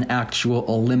with an actual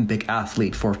Olympic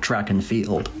athlete for track and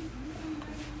field.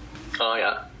 Oh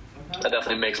yeah, that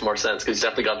definitely makes more sense because he's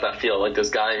definitely got that feel like this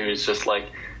guy who's just like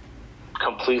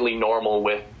completely normal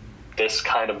with this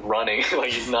kind of running.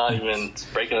 Like he's not even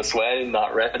breaking a sweat,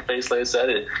 not red faced like I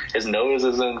said. His nose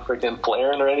isn't freaking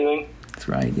flaring or anything. That's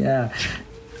right, yeah.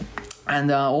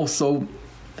 And also,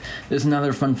 there's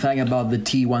another fun fact about the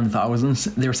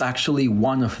T1000s. There's actually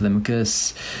one of them,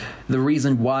 because the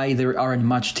reason why there aren't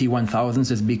much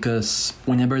T1000s is because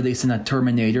whenever they send a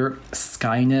Terminator,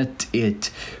 Skynet,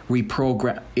 it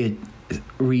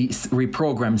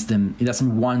reprograms them. It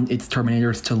doesn't want its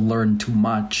Terminators to learn too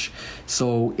much.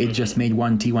 So it just made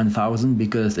one T1000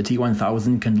 because the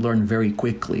T1000 can learn very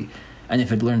quickly. And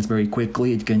if it learns very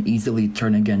quickly, it can easily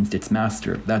turn against its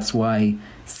master. That's why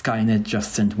Skynet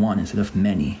just sent one instead of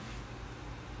many.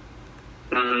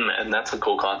 And that's a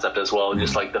cool concept as well.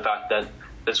 Just like the fact that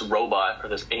this robot or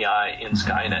this AI in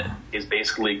Skynet is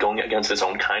basically going against its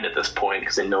own kind at this point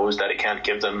because it knows that it can't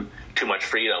give them too much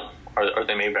freedom or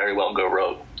they may very well go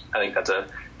rogue. I think that's a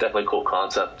definitely cool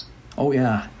concept. Oh,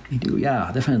 yeah, they do. Yeah,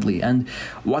 definitely. And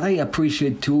what I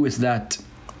appreciate, too, is that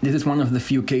this is one of the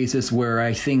few cases where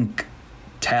I think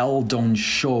tell, don't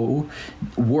show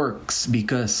works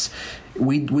because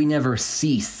we never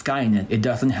see Skynet. It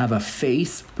doesn't have a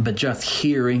face, but just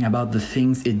hearing about the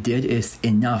things it did is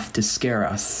enough to scare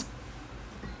us.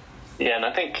 Yeah, and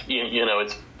I think you know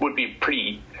it would be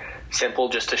pretty simple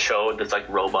just to show this like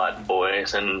robot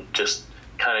voice and just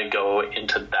kind of go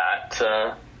into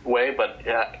that way. But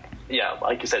yeah,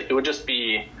 like you said, it would just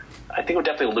be. I think it would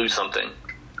definitely lose something.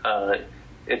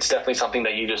 It's definitely something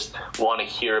that you just want to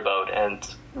hear about, and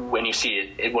when you see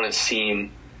it, it wouldn't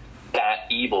seem that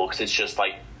evil because it's just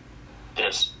like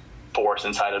this force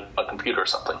inside of a computer or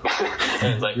something.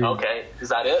 And it's like, okay, is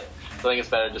that it? I think it's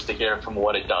better just to hear from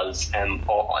what it does and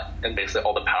basically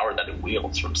all the power that it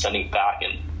wields from sending back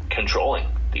and controlling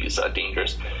these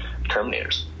dangerous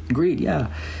Terminators. Agreed, yeah.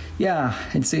 Yeah,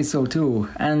 I'd say so too.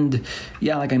 And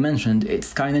yeah, like I mentioned,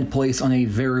 Skynet plays on a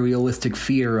very realistic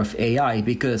fear of AI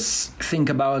because think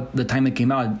about the time it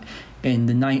came out. In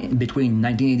between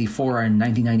 1984 and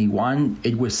 1991,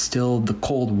 it was still the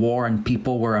Cold War and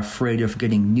people were afraid of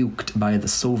getting nuked by the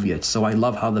Soviets. So I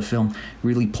love how the film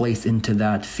really plays into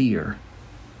that fear.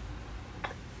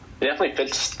 It definitely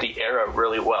fits the era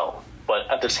really well. but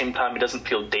at the same time, it doesn't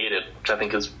feel dated, which I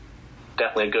think is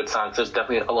definitely a good sign. There's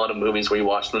definitely a lot of movies where you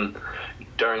watch them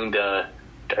during the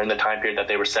time period that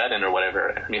they were set in or whatever,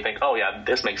 and you think, oh yeah,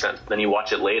 this makes sense. But then you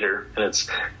watch it later, and it's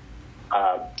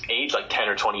aged like 10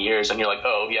 or 20 years, and you're like,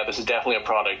 oh yeah, this is definitely a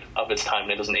product of its time,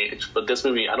 and it doesn't age. But this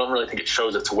movie, I don't really think it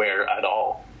shows its wear at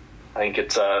all. I think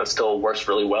it's still works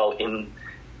really well in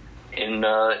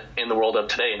the world of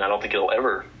today, and I don't think it'll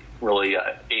ever really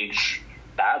age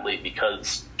badly,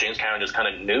 because James Cameron just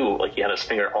kind of knew, like, he had his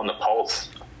finger on the pulse,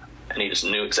 and he just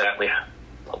knew exactly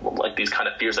like these kind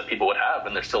of fears that people would have,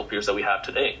 and they're still fears that we have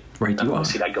today. Right, I don't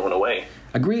see that going away.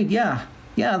 Agreed. Yeah,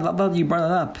 I love you brought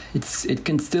it up. It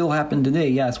can still happen today,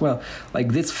 yeah, as well. Like,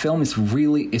 this film was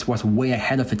way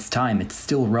ahead of its time. It's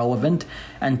still relevant,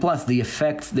 and plus the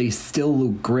effects, they still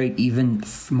look great even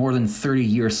more than 30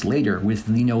 years later with,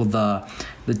 you know, the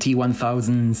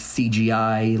T-1000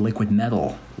 CGI liquid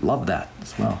metal. Love that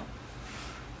as well.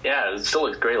 Yeah, it still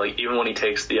looks great. Like, even when he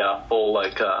takes the full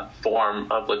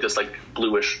form of like this like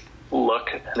bluish look,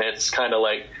 and it's kind of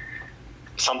like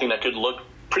something that could look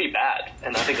pretty bad,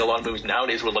 and I think a lot of movies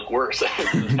nowadays would look worse.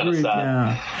 It's kind of sad.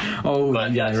 Yeah. Oh,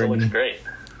 but yeah, it still looks great.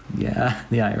 Yeah,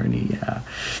 the irony. Yeah,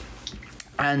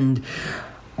 and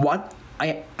what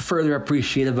I further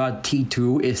appreciate about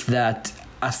T2 is that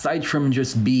aside from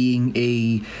just being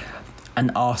an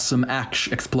awesome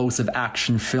explosive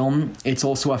action film, it's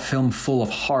also a film full of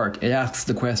heart. It asks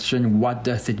the question, what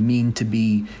does it mean to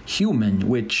be human,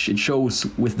 which it shows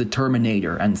with the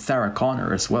Terminator and Sarah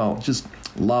Connor as well. Just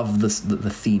love the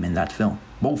theme in that film.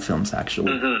 Both films,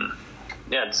 actually.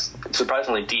 Mm-hmm. Yeah, it's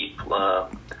surprisingly deep.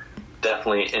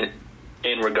 Definitely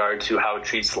in regard to how it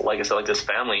treats, like I said, like this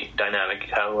family dynamic,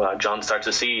 how John starts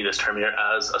to see this Terminator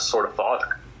as a sort of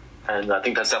father. And I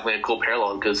think that's definitely a cool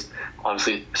parallel, because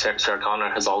obviously Sarah Connor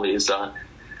has all these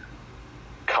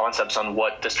concepts on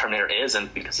what this Terminator is,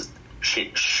 and because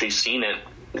she's seen it,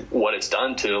 what it's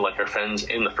done to like her friends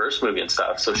in the first movie and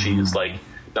stuff. So she's like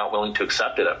not willing to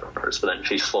accept it at first, but then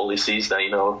she slowly sees that, you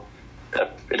know,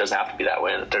 that it doesn't have to be that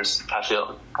way, and that there's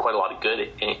actually quite a lot of good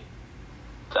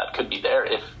that could be there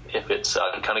if it's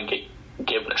kind of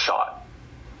given a shot.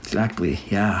 Exactly.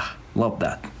 Yeah. Love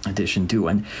that addition too.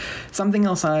 And something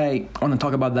else I want to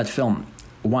talk about that film,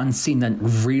 one scene that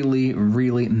really,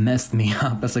 really messed me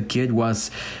up as a kid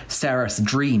was Sarah's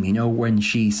dream, you know, when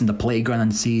she's in the playground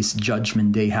and sees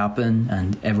Judgment Day happen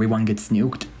and everyone gets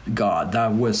nuked. God,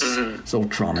 that was so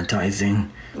traumatizing.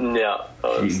 Yeah,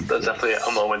 that's definitely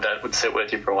a moment that would sit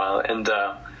with you for a while. And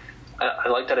I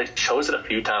like that it shows it a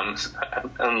few times.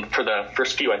 And for the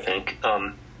first few, I think,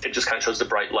 it just kind of shows the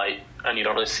bright light, and you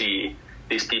don't really see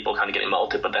these people kind of getting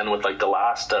melted. But then with like the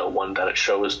last one that it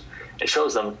shows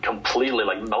them completely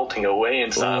like melting away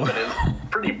and stuff, and it's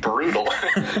pretty brutal.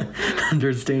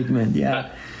 Understatement,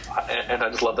 yeah. And I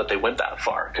just love that they went that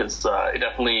far, because it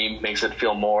definitely makes it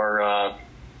feel more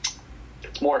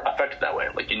it's more effective that way.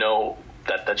 Like, you know,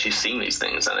 that she's seeing these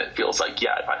things, and it feels like,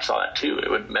 yeah, if I saw that too, it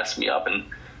would mess me up and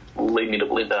lead me to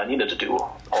believe that I needed to do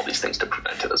all these things to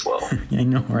prevent it as well. I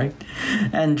know, right?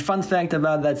 And fun fact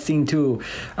about that scene too,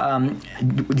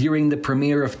 during the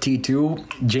premiere of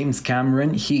T2, James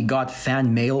Cameron, he got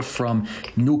fan mail from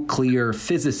nuclear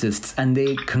physicists, and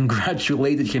they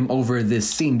congratulated him over this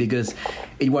scene because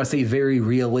it was a very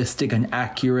realistic and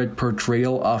accurate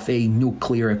portrayal of a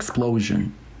nuclear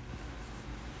explosion.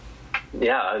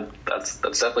 Yeah, that's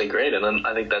definitely great, and then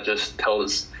I think that just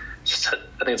tells.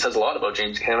 I think it says a lot about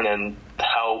James Cameron and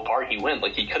how far he went.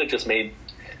 Like, he could have just made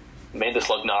this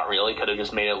look not real. He could have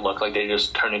just made it look like they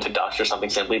just turned into dust or something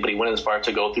simply. But he went as far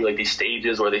to go through like these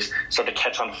stages where they start to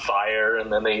catch on fire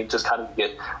and then they just kind of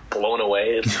get blown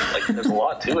away. It's like there's a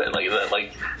lot to it. Like that.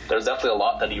 Like, there's definitely a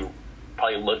lot that he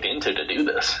probably looked into to do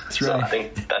this. That's right. So I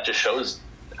think that just shows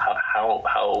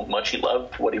how much he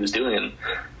loved what he was doing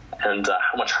and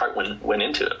how much heart went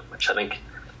into it, which I think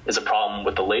is a problem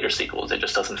with the later sequels. It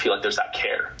just doesn't feel like there's that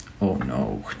care. Oh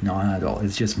no, not at all.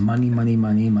 It's just money, money,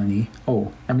 money, money.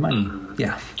 Oh, and money.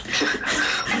 Yeah.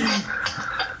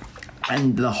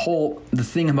 And the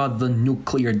thing about the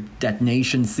nuclear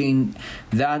detonation scene,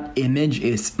 that image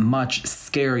is much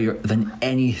scarier than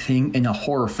anything in a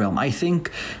horror film. I think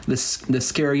the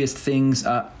scariest things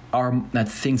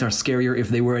things are scarier if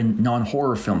they were in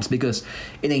non-horror films, because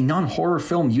in a non-horror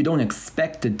film you don't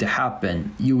expect it to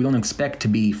happen. You don't expect to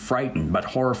be frightened, but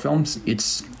horror films,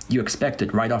 you expect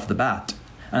it right off the bat,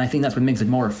 and I think that's what makes it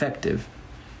more effective.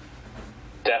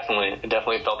 It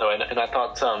definitely felt that way, and I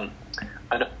thought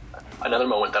another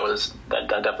moment that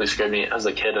definitely scared me as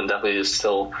a kid and definitely is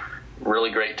still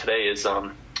really great today is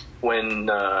when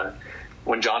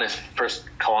when John is first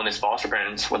calling his foster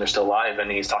parents when they're still alive,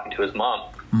 and he's talking to his mom,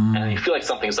 and you feel like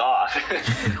something's off,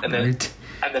 and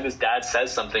then his dad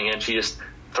says something, and she just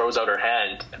throws out her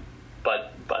hand,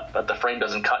 but the frame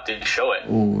doesn't cut to show it.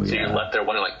 Ooh, so you're left there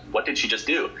wondering, like, what did she just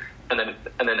do? And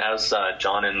then as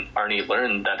John and Arnie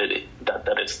learn that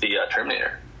it's the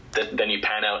Terminator, then you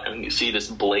pan out and you see this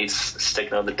blade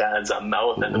sticking out of the dad's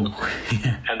mouth and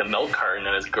the milk carton,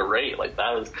 and it's great. Like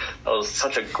that was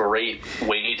such a great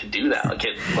way to do that.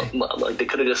 Like they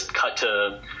could have just cut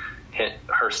to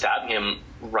her stabbing him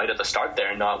right at the start there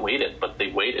and not waited, but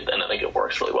they waited, and I think it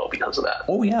works really well because of that.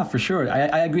 Oh yeah, for sure.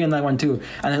 I agree on that one too,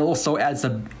 and it also adds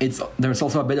there's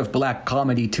also a bit of black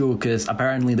comedy too, because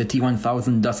apparently the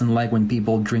T-1000 doesn't like when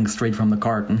people drink straight from the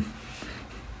carton.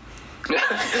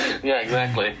 Yeah,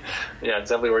 exactly. Yeah, it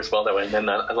definitely works well that way. And then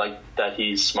I like that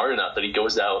he's smart enough that he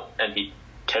goes out and he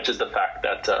catches the fact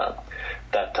that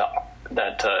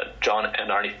John and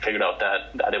Arnie figured out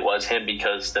that it was him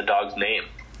because the dog's name.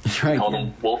 Right, he called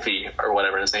him Wolfie or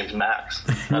whatever, and his name's Max.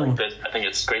 I think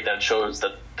it's great that it shows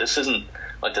that this isn't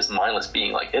like this mindless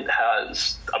being. Like, it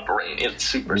has a brain. It's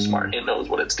super smart. It knows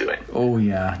what it's doing. Oh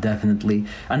yeah, definitely.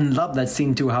 And love that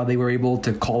scene too, how they were able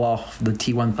to call off the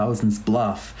T-1000's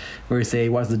bluff, where you say,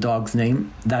 what's the dog's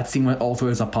name? That scene also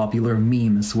is a popular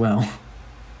meme as well.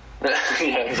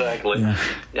 Yeah, exactly.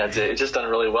 Yeah, it's just done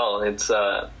really well. It's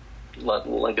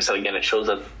like I said again, it shows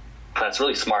that it's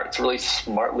really smart. It's a really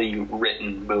smartly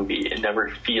written movie. It never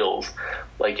feels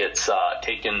like it's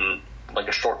taken like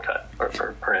a shortcut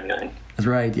or anything. That's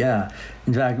right, yeah.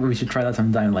 In fact, we should try that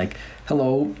sometime. Like,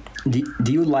 hello, do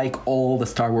you like all the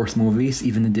Star Wars movies,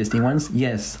 even the Disney ones?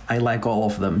 Yes, I like all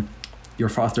of them. Your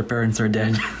foster parents are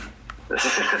dead.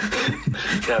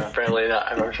 Yeah, apparently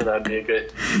not. I'm sure that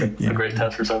would be a great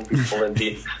test for some people. They'd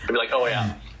be like, oh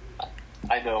yeah,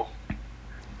 I know.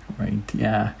 Right,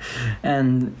 yeah.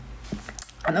 And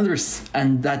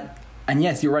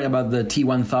yes, you're right about the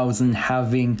T-1000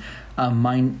 having a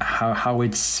mind, how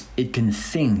it can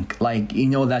think. Like, you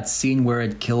know that scene where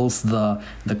it kills the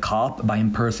cop by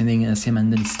impersonating as him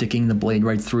and then sticking the blade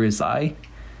right through his eye?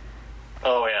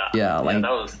 Oh yeah. Yeah, like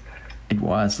that was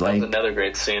another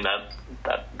great scene that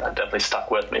definitely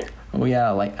stuck with me. Oh yeah,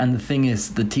 like, and the thing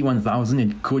is, the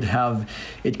T-1000, it could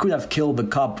have killed the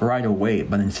cop right away,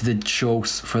 but instead it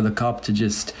chose for the cop to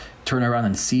just turn around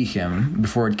and see him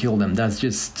before it killed him.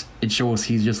 It shows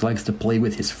he just likes to play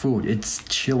with his food. It's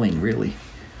chilling, really.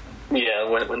 Yeah,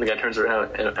 when the guy turns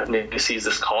around and he sees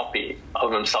this copy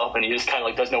of himself, and he just kind of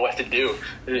like doesn't know what to do.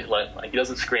 Like he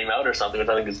doesn't scream out or something, which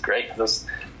I think is great, because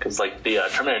like the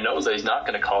Terminator knows that he's not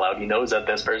going to call out. He knows that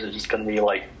this person is just going to be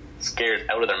like scared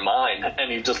out of their mind,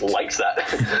 and he just likes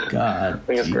that. God, I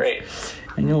think it's great.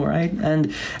 I know, right?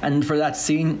 And for that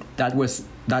scene, that was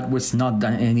not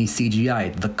done any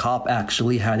CGI. The cop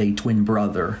actually had a twin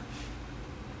brother.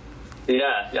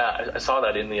 Yeah, I saw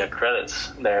that in the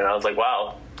credits there, and I was like,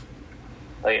 wow,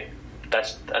 like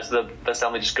that's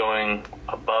definitely just going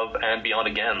above and beyond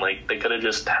again. Like, they could have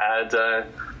just had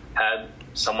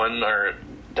someone or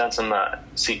done some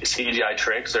CGI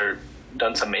tricks or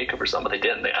done some makeup or something, but they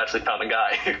didn't. They actually found a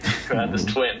guy who had this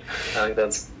twin. I think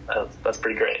that's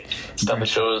pretty great. Stuff that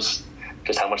shows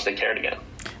just how much they cared again.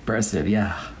 Impressive,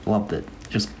 yeah, loved it.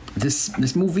 Just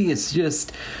this movie is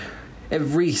just,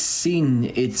 every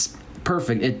scene, it's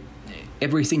perfect.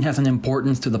 Every scene has an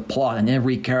importance to the plot, and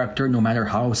every character, no matter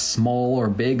how small or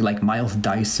big, like Miles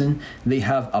Dyson, they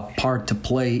have a part to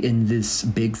play in this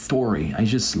big story. I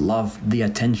just love the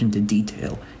attention to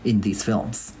detail in these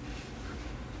films.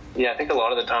 Yeah, I think a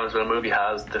lot of the times when a movie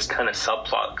has this kind of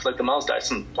subplot, because like the Miles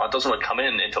Dyson plot doesn't really come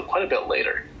in until quite a bit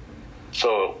later.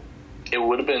 So it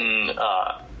would have been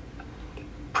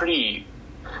pretty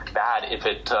bad if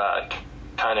it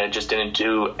kind of just didn't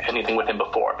do anything with him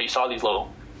before. But you saw these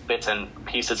little bits and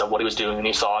pieces of what he was doing, and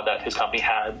you saw that his company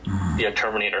had the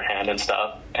Terminator hand and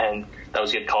stuff, and that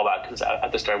was a good callback, because at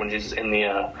the start when he's in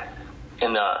the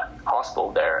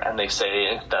hospital there, and they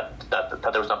say that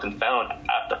there was nothing found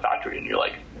at the factory, and you're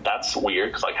like, that's weird,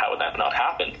 because like, how would that not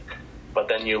happen? But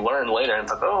then you learn later, and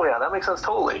it's like, oh yeah, that makes sense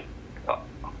totally.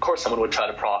 Of course someone would try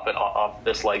to profit off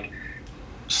this like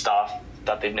stuff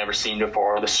that they've never seen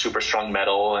before, this super strong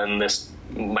metal and this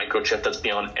microchip that's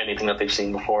beyond anything that they've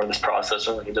seen before, this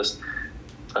processor. Like, it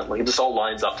just all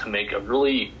lines up to make a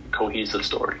really cohesive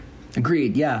story.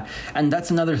 Agreed, yeah. And that's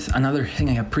another thing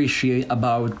I appreciate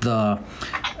about the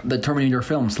the Terminator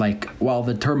films, like, while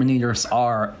the Terminators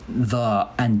are the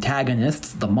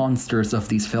antagonists, the monsters of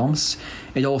these films,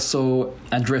 it also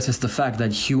addresses the fact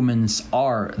that humans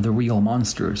are the real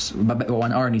monsters. But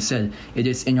when Arnie said, it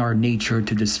is in our nature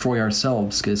to destroy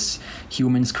ourselves, because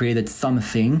humans created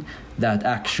something that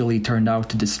actually turned out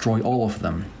to destroy all of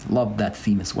them. Love that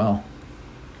theme as well.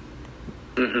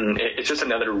 Mm-hmm. It's just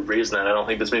another reason that I don't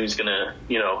think this movie's gonna,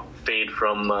 fade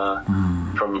from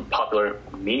popular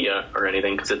media or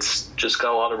anything, because it's just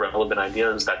got a lot of relevant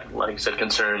ideas that, like you said,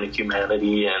 concern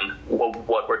humanity and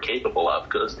what we're capable of.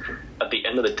 Because at the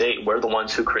end of the day, we're the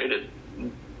ones who created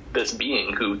this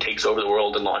being who takes over the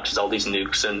world and launches all these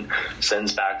nukes and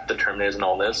sends back the Terminators and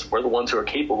all this. We're the ones who are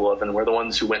capable of, and we're the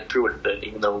ones who went through it,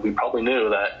 even though we probably knew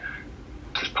that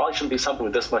there probably shouldn't be something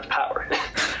with this much power.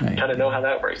 Right. Kind of know how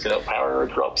that works. Power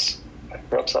corrupts.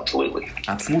 Corrupts, absolutely.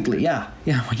 Absolutely, yeah.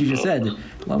 Yeah, what you just said.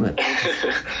 Love it.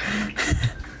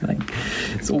 Like,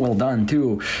 so well done,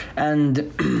 too. And,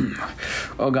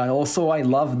 oh God, also I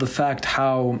love the fact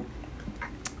how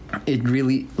it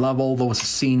really love all those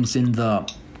scenes in the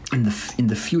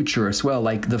future as well.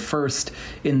 Like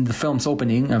in the film's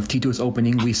opening, of T2's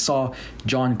opening, we saw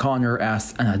John Connor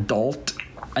as an adult,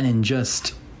 and in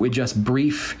just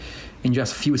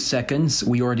few seconds,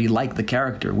 we already like the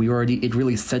character. It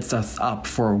really sets us up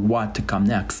for what to come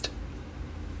next.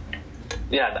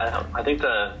 Yeah, I think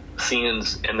the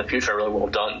scenes in the future are really well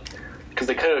done, because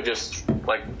they could have just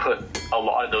put a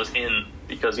lot of those in,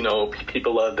 because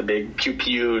people love the big pew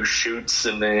pew shoots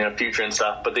in the future and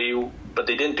stuff, but they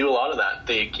didn't do a lot of that.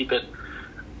 They keep it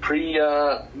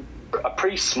a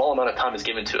pretty small amount of time is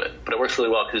given to it, but it works really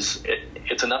well because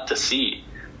it's enough to see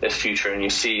this future, and you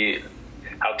see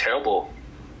how terrible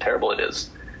it is.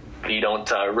 But you don't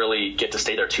really get to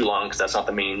stay there too long, because that's not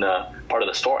the main part of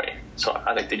the story. So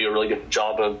I think they do a really good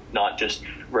job of not just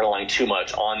relying too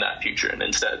much on that future, and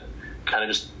instead kind of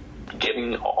just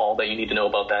giving all that you need to know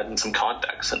about that in some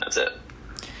context, and that's it.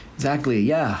 Exactly,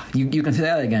 yeah. You can say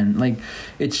that again. Like,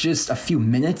 it's just a few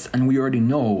minutes and we already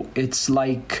know. It's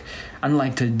like,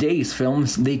 unlike today's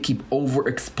films, they keep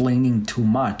over-explaining too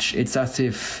much. It's as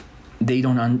if they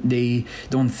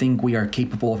don't think we are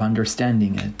capable of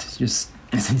understanding it. It's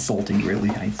insulting, really,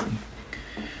 I think.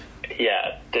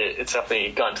 Yeah, it's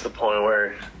definitely gotten to the point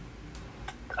where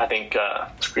I think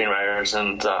screenwriters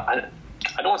and I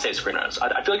don't want to say screenwriters.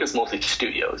 I feel like it's mostly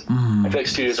studios. I feel like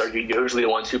studios are usually the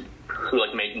ones who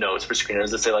make notes for screeners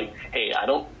that say hey, I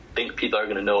don't think people are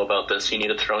going to know about this. You need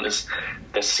to throw in this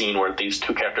scene where these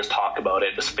two characters talk about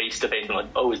it, just face to face, and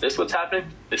oh, is this what's happening?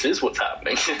 This is what's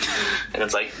happening. And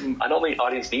it's I don't think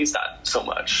audience needs that so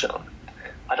much. So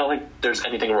I don't think there's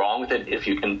anything wrong with it if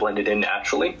you can blend it in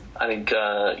naturally. I think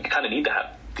you kind of need to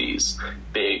have these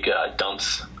big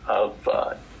dumps of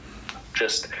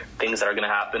just things that are going to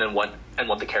happen and what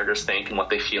the characters think and what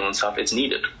they feel and stuff. It's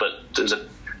needed, but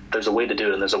there's a way to do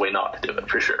it and there's a way not to do it,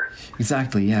 for sure.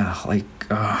 Exactly, yeah.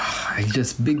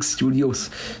 Big studios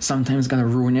sometimes gonna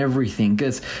ruin everything,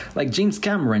 because James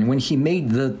Cameron, when he made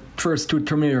the first two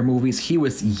Terminator movies, he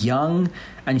was young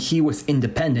and he was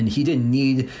independent. He didn't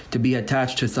need to be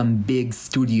attached to some big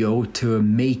studio to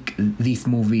make these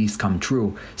movies come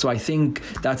true. So I think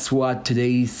that's what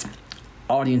today's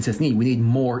audiences need. We need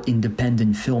more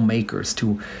independent filmmakers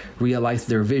to realize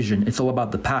their vision. It's all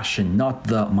about the passion, not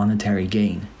the monetary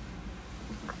gain.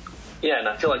 Yeah, and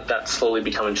I feel like that's slowly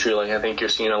becoming true. I think you're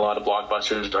seeing a lot of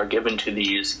blockbusters are given to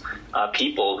these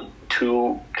people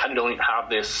who kind of don't have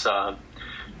this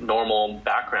normal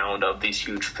background of these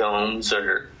huge films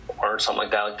or something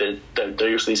like that. They're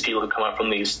usually these people who come out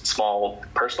from these small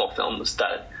personal films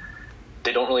that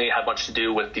they don't really have much to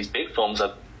do with these big films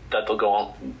that they'll go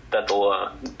on, that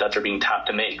they're being tapped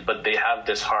to make, but they have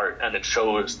this heart, and it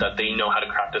shows that they know how to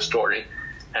craft a story.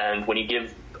 And when you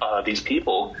give these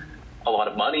people a lot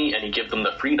of money and you give them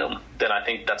the freedom, then I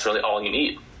think that's really all you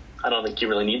need. I don't think you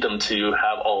really need them to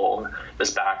have all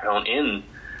this background in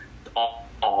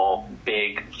all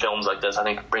big films like this. I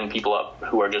think bring people up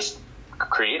who are just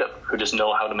creative, who just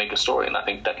know how to make a story, and I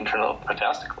think that can turn out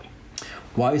fantastically.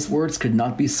 Wise words could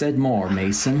not be said more,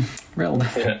 Mason. Well,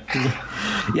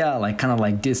 yeah, kind of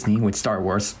like Disney with Star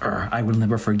Wars. I will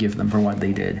never forgive them for what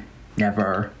they did.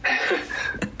 Never.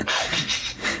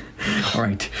 All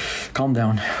right, calm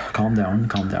down.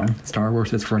 Star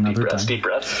Wars is for another time. Deep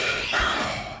breaths.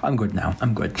 I'm good now.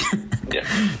 I'm good. Yeah.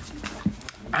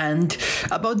 And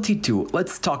about T2,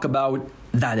 let's talk about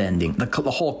that ending,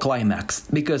 the whole climax,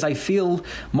 because I feel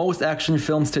most action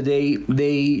films today,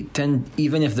 they tend,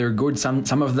 even if they're good,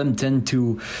 some of them tend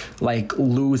to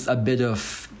lose a bit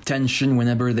of tension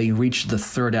whenever they reach the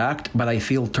third act, but I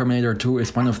feel Terminator 2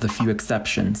 is one of the few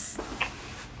exceptions.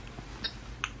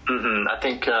 I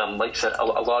think, like you said, a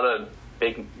lot of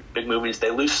big movies,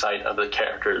 they lose sight of the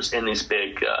characters in these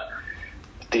big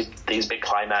these big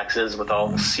climaxes with all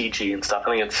the CG and stuff.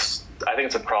 I think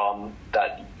it's a problem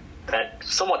that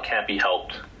somewhat can't be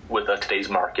helped with today's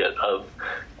market of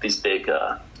these big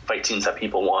fight scenes that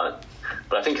people want.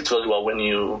 But I think it's really well when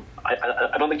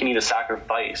I don't think you need to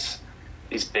sacrifice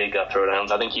these big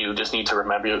throwdowns. I think you just need to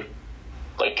remember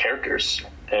like characters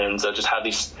and just have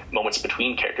these moments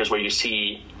between characters where you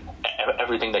see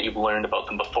everything that you've learned about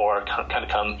them before kind of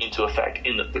come into effect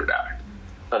in the third act.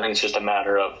 I think it's just a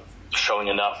matter of showing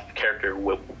enough character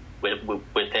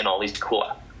within all these cool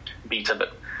beats of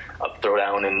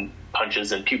throwdown and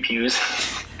punches and pew-pews.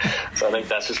 So I think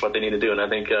that's just what they need to do, and I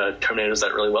think Terminator does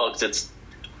that really well because it's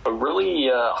a really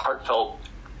heartfelt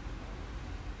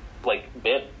like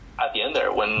bit at the end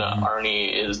there when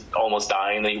Arnie is almost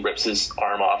dying, then he rips his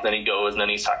arm off, then he goes, and then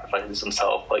he sacrifices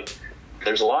himself. Like,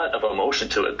 there's a lot of emotion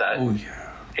to it that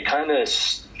it kind of,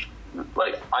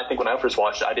 like, I think when I first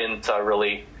watched it, I didn't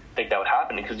really think that would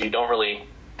happen because you don't really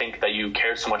think that you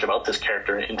care so much about this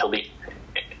character until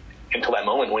that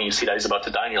moment when you see that he's about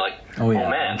to die, and you're like, oh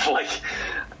man, like,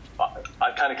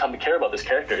 I've kind of come to care about this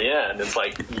character, and it's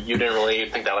like, you didn't really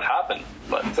think that would happen,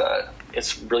 but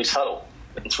it's really subtle.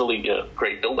 It's really a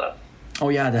great build-up. Oh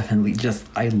yeah, definitely. Just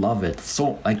I love it.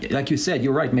 So like you said,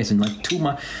 you're right, Mason. Like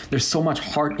there's so much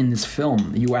heart in this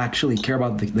film. You actually care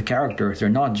about the characters. They're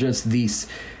not just these,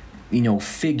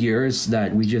 figures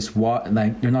that we just watch.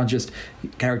 Like they're not just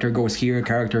character goes here,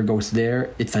 character goes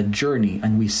there. It's a journey,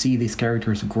 and we see these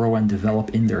characters grow and develop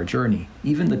in their journey.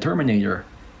 Even the Terminator.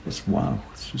 It's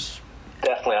just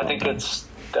definitely. I think it's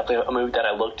definitely a movie that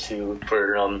I look to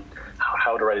for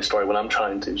how to write a story when I'm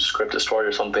trying to script a story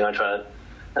or something. I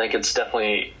think it's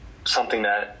definitely something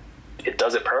that it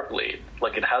does it perfectly.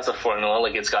 Like it has a formula,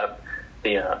 like it's got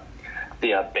the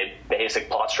basic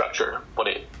plot structure, but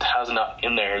it has enough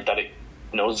in there that it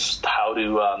knows how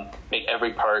to make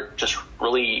every part just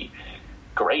really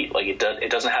great. Like it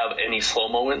doesn't have any slow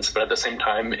moments, but at the same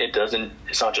time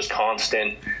it's not just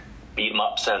constant beat 'em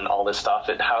ups and all this stuff.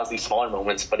 It has these smaller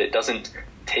moments, but it doesn't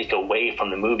take away from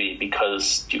the movie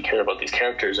because you care about these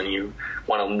characters and you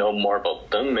want to know more about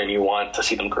them and you want to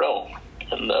see them grow.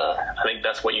 And I think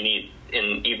that's what you need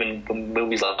in even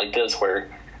movies like this, where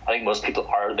I think most people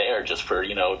are there just for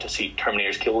to see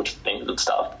Terminators kill things and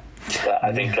stuff. But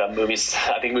I think movies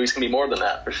can be more than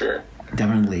that for sure.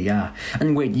 Definitely, yeah.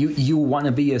 And wait, you want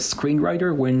to be a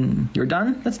screenwriter when you're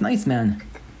done? That's nice, man.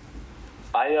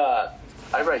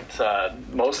 I write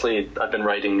mostly. I've been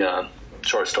writing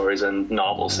short stories and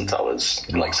novels since I was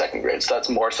in like second grade. So that's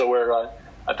more so where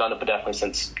I've done it, but definitely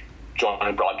since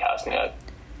joining broadcasting, I've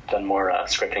done more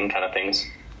scripting kind of things.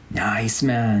 Nice,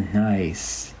 man.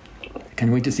 Nice.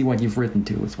 Can't wait to see what you've written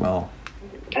too as well.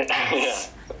 Yeah.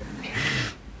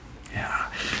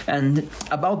 Yeah. And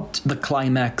about the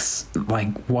climax,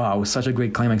 like, wow, such a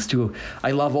great climax too.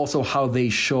 I love also how they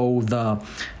show the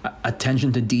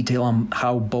attention to detail on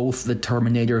how both the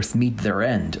Terminators meet their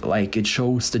end. Like, it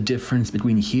shows the difference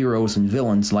between heroes and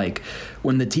villains. Like,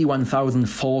 when the T-1000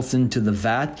 falls into the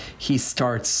vat, he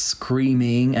starts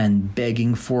screaming and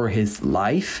begging for his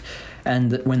life.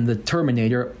 And when the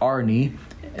Terminator, Arnie,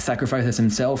 sacrifices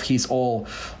himself, he's all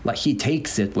like, he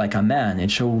takes it like a man. It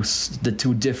shows the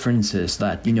two differences,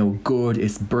 that good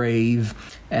is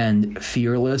brave and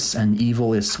fearless, and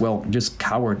evil is, well, just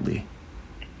cowardly.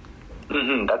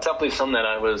 That's definitely something that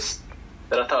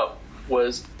I thought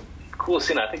was cool to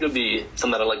see, and I think it would be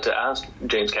something that I'd like to ask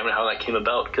James Cameron how that came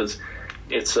about, because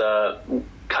it's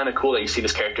kind of cool that you see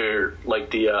this character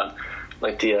like the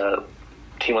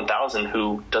T-1000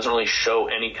 who doesn't really show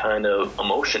any kind of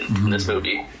emotion in this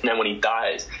movie, and then when he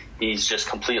dies, he's just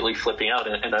completely flipping out.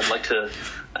 And I'd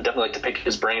definitely like to pick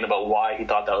his brain about why he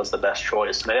thought that was the best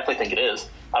choice. And I definitely think it is.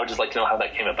 I would just like to know how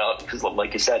that came about, because,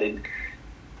 like you said,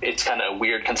 it's kind of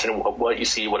weird considering what you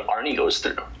see, what Arnie goes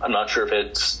through. I'm not sure if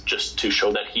it's just to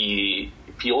show that he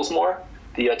feels more,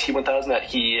 the T-1000, that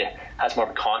he has more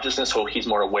of a consciousness, so he's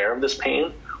more aware of this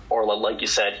pain, or like you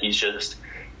said, he's just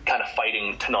kind of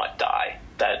fighting to not die.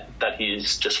 That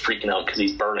he's just freaking out because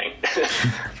he's burning.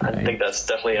 Right. I think that's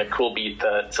definitely a cool beat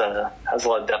that has a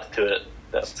lot of depth to it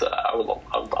that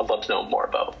I'd love to know more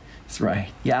about. That's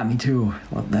right. Yeah, me too.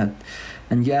 Love that.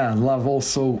 And yeah, love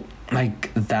also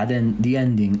like that and the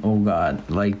ending. Oh God,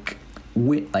 like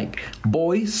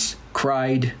boys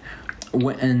cried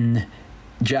when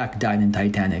Jack died in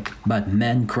Titanic, but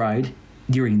men cried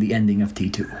during the ending of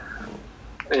T2.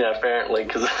 Yeah, apparently,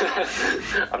 because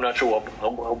I'm not sure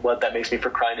what that makes me for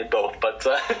crying in both, but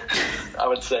I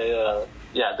would say,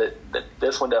 that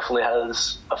this one definitely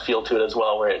has a feel to it as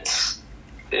well, where it's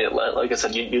like I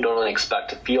said, you don't really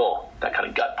expect to feel that kind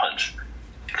of gut punch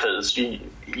because you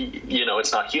know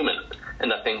it's not human.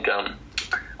 And I think a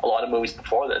lot of movies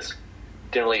before this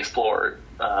didn't really explore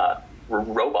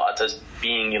robots as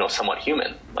being, you know, somewhat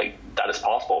human. Like that is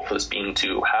possible for this being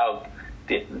to have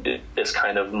this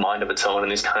kind of mind of its own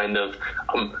and these kind of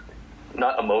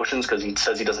not emotions, because he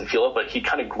says he doesn't feel it, but he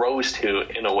kind of grows to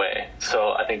in a way.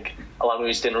 So I think a lot of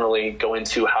movies didn't really go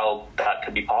into how that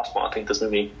could be possible. I think this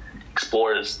movie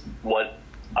explores what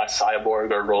a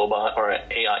cyborg or robot or an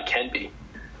AI can be.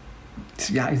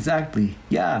 Yeah, exactly.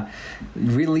 Yeah,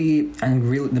 really,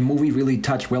 the movie really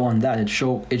touched well on that. It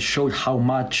showed how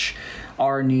much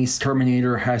Arnie's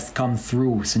Terminator has come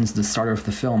through since the start of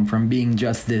the film, from being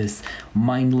just this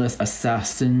mindless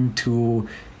assassin to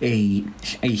a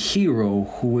hero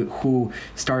who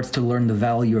starts to learn the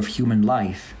value of human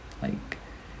life. Like,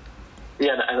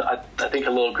 yeah, and I think a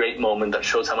little great moment that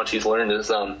shows how much he's learned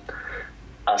is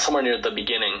somewhere near the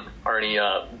beginning, Arnie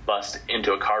busts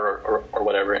into a car or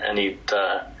whatever, and he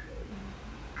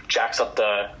jacks up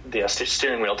the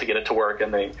steering wheel to get it to work,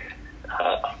 and they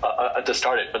to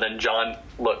start it. But then John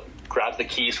grabs the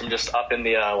keys from just up in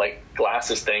the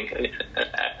glasses thing,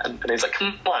 and he's like,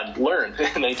 "Come on, learn!"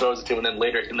 And then he throws it to him. And then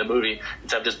later in the movie,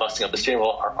 instead of just busting up the steering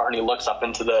wheel, Arnie looks up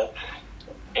into the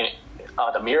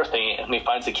mirror thing, and he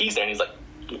finds the keys there, and he's like,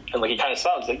 he kind of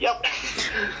smiles. He's like, "Yep."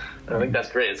 I think that's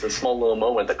great. It's a small little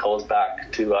moment that calls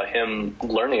back to him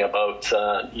learning about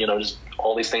just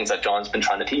all these things that John's been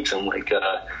trying to teach him, like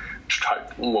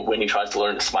when he tries to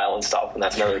learn to smile and stuff. And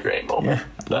that's another great moment. Yeah,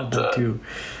 I love that too.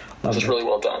 It's just really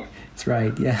well done. That's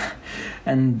right. Yeah,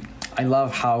 and I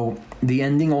love how the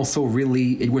ending also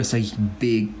it was a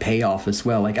big payoff as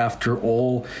well. Like after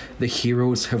all the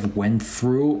heroes have went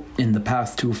through in the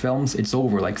past two films, it's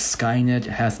over. Like Skynet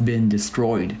has been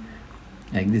destroyed.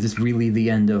 Like this is really the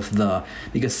end of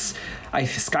because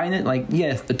Skynet, like,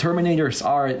 yes, the Terminators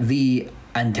are the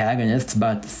antagonists,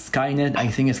 but Skynet, I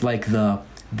think, is like the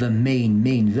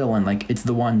main villain. Like it's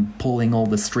the one pulling all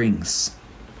the strings.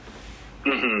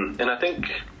 Mm-hmm. And I think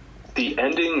the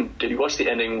ending. Did you watch the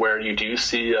ending where you do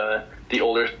see the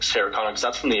older Sarah Connor? Because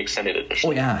that's from the extended edition.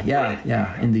 Oh yeah,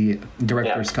 right? In the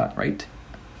director's cut, right?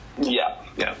 Yeah,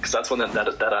 because that's one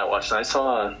that I watched.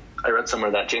 And I read somewhere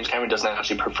that James Cameron doesn't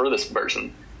actually prefer this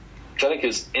version, which I think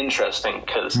is interesting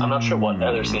because I'm not sure what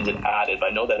other scenes it added, but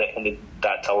I know that it ended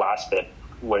that last bit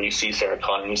where you see Sarah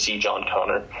Connor and you see John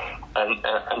Connor,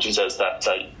 and she says that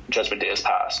Judgment Day has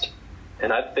passed.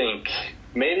 And I think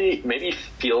maybe it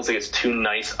feels like it's too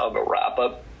nice of a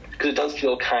wrap-up, because it does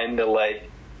feel kind of like,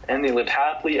 and they lived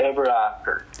happily ever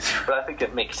after. But I think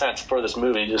it makes sense for this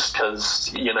movie just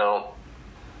because,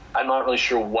 I'm not really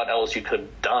sure what else you could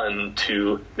have done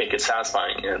to make it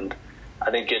satisfying, and I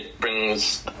think it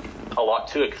brings a lot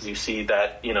to it because you see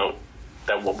that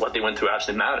that what they went through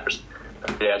actually matters.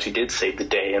 They actually did save the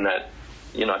day, and that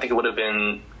I think it would have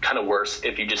been kind of worse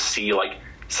if you just see like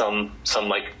some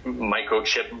like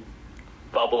microchip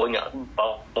bubbling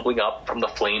up from the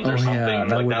flames or something. Yeah,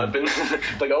 that would have been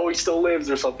like, oh, he still lives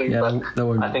or something. Yeah,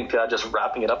 but I think just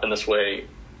wrapping it up in this way,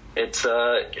 it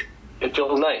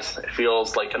feels nice. It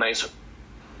feels like a nice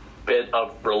bit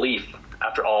of relief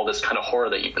after all this kind of horror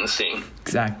that you've been seeing.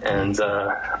 Exactly. And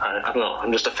I don't know.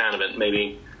 I'm just a fan of it.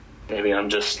 Maybe I'm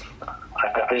just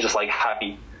I just like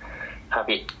happy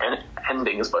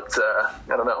endings. But I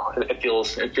don't know. It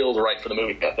feels right for the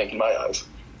movie, I think, in my eyes.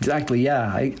 Exactly.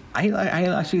 Yeah, I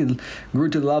actually grew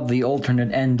to love the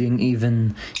alternate ending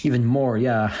even more.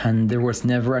 Yeah, and there was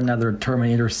never another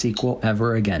Terminator sequel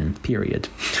ever again. Period.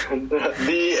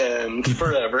 The end.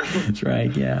 Forever. That's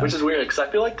right. Yeah. Which is weird because I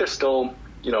feel like there's still,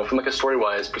 from like a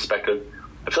story-wise perspective,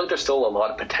 I feel like there's still a lot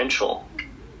of potential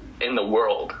in the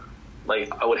world.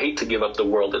 Like I would hate to give up the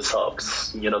world itself.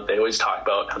 'Cause, they always talk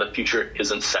about how the future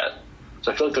isn't set.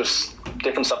 So I feel like there's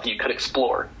different stuff that you could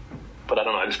explore. But I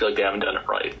don't know, I just feel like they haven't done it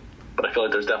right. But I feel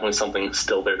like there's definitely something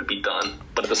still there to be done.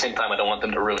 But at the same time, I don't want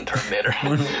them to ruin Terminator.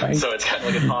 Right. So it's kind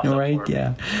of like a toss-up. Right,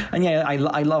 yeah. And yeah,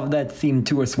 I love that theme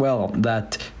too as well,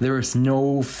 that there is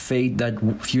no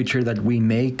future that we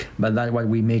make, but that what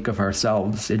we make of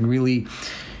ourselves. It really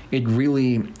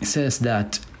says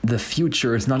that the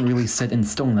future is not really set in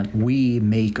stone, that we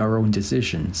make our own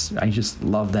decisions. I just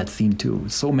love that theme too.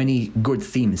 So many good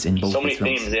themes in both films. So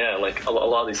many themes, yeah. Like a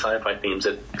lot of these sci-fi themes,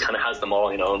 it kind of has them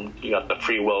all, You got the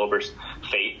free will versus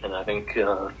fate, and I think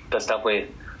that's definitely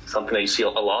something that you see a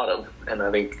lot of. And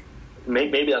I think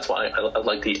maybe that's why I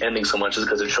like the ending so much, is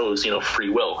because it shows,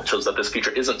 free will. It shows that this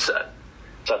future isn't set.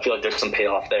 So I feel like there's some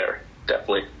payoff there,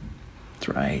 definitely.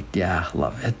 That's right. Yeah,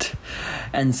 love it.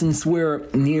 And since we're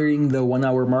nearing the 1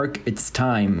 hour mark, it's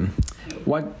time.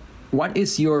 What what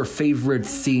is your favorite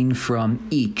scene from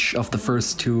each of the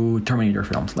first two Terminator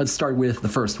films? Let's start with the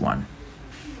first one.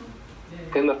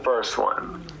 In the first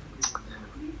one,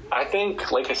 I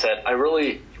think, like I said, I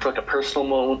really, for like a personal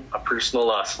moment,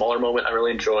 smaller moment, I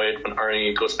really enjoyed when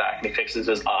Arnie goes back and he fixes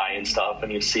his eye and stuff,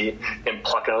 and you see him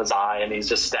pluck out his eye, and he's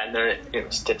just standing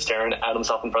there, staring at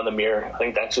himself in front of the mirror. I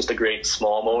think that's just a great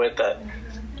small moment that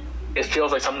it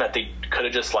feels like something that they could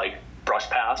have just like brushed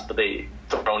past, but they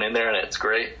thrown in there, and it's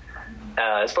great.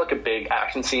 It's like a big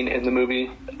action scene in the movie.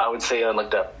 I would say on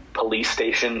like the police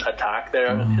station attack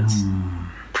there, it's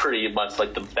pretty much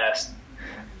like the best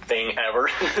thing ever.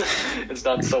 It's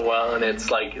done so well, and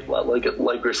it's like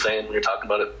we're saying when you're talking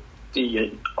about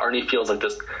it, Arnie feels like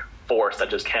this force that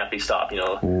just can't be stopped.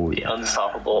 The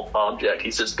unstoppable object.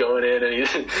 He's just going in,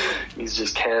 and he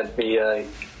just can't be.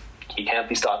 He can't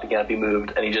be stopped. He can't be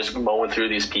moved, and he's just mowing through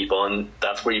these people, and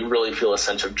that's where you really feel a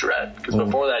sense of dread. Because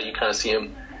before that, you kind of see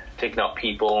him taking out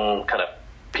people, kind of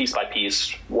piece by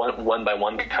piece, one by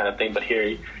one kind of thing. But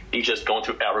here, he's just going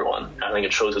through everyone. I think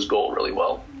it shows his goal really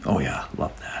well. Oh yeah,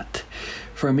 love that.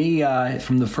 For me,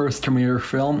 from the first Terminator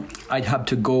film, I'd have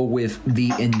to go with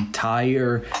the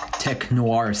entire tech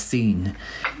noir scene.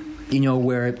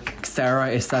 Where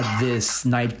Sarah is at this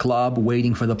nightclub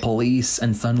waiting for the police,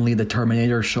 and suddenly the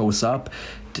Terminator shows up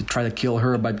to try to kill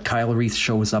her, but Kyle Reese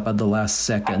shows up at the last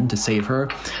second to save her.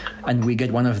 And we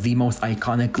get one of the most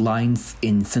iconic lines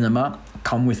in cinema,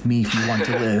 "Come with me if you want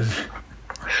to live."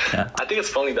 Yeah. I think it's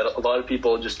funny that a lot of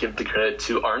people just give the credit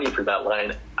to Arnie for that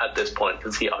line at this point,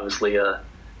 because he obviously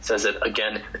says it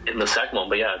again in the second one.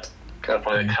 But yeah, it's kind of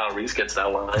funny that Kyle Reese gets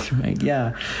that line. That's right,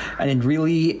 yeah. And it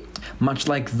really, much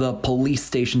like the police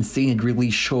station scene, it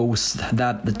really shows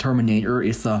that the Terminator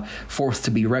is a force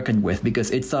to be reckoned with,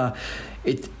 because it's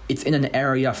in an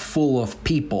area full of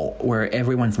people where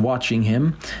everyone's watching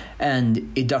him,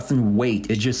 and it doesn't wait.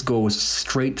 It just goes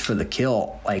straight for the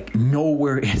kill. Like,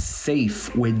 nowhere is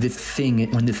safe with this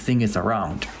thing when this thing is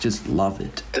around. Just love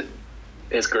it.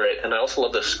 It's great. And I also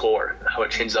love the score, how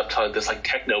it changes up to this like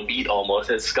techno beat almost.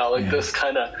 It's got like this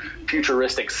kind of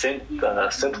futuristic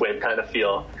synthwave kind of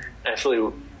feel. And it's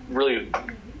really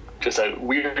just a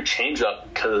weird change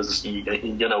up, because you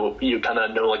kind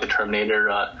of know like the Terminator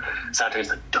soundtrack is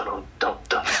like dun dun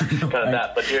dun kind of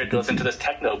that, but here it goes into this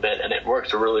techno bit, and it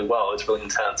works really well. It's really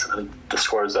intense, and the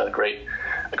score is a great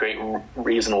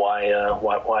reason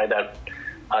why that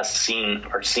scene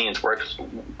or scenes work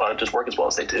as well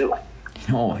as they do.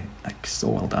 Like so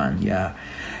well done, yeah.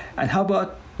 And how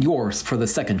about yours for the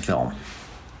second film?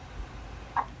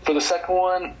 For the second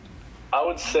one, I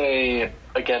would say,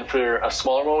 again, for a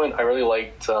smaller moment, I really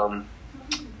liked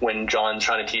when John's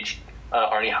trying to teach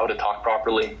Arnie how to talk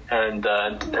properly, and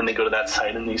they go to that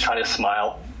site and he's trying to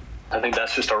smile. I think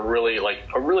that's just a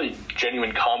really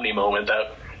genuine comedy moment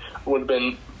that would have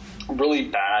been really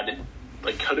bad,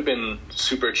 like could have been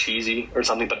super cheesy or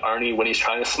something, but Arnie, when he's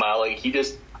trying to smile, like he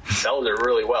just sells it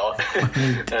really well.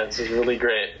 And it's just really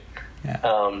great.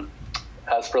 Yeah.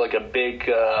 As for like a big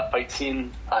fight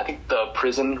scene, I think the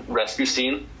prison rescue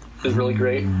scene is really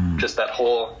great. Just that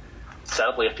whole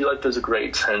setup. I feel like there's a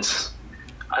great sense.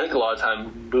 I think a lot of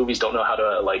times movies don't know how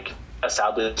to like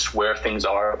establish where things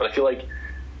are, but I feel like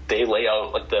they lay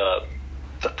out like the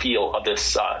feel of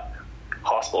this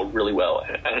hospital really well,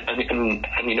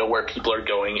 and you know where people are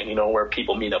going, and you know where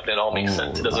people meet up, and it all makes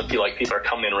sense. It doesn't feel like people are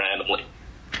coming in randomly.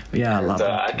 Yeah, I love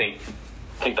that. I think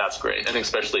that's great, and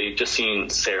especially just seeing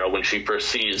Sarah when she first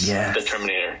sees the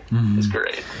Terminator is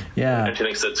great. Yeah, and she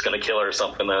thinks it's going to kill her or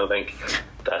something. I think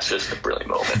that's just a brilliant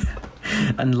moment.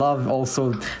 And love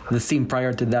also the scene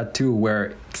prior to that too,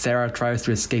 where Sarah tries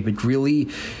to escape.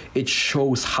 It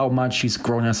shows how much she's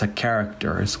grown as a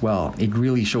character as well. It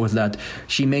really shows that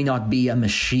she may not be a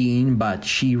machine, but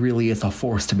she really is a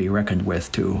force to be reckoned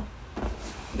with too.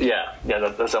 Yeah,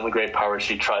 that's definitely great power.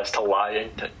 She tries to lie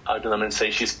to them and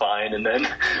say she's fine, and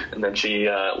then she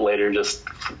later just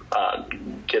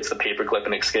gets the paperclip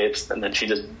and escapes, and then she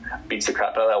just beats the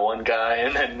crap out of that one guy,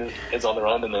 and then is on the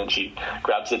run, and then she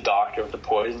grabs the doctor with the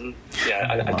poison.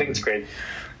 Yeah, I think it's great.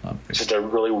 It's just a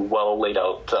really well laid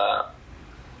out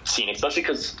scene, especially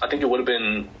because I think it would have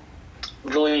been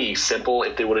really simple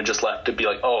if they would have just left to be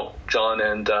like, oh, John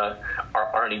and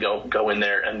Arnie go in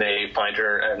there and they find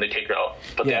her and they take her out,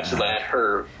 but they actually let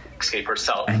her escape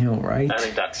herself. I know, right? I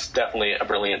think that's definitely a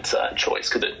brilliant choice,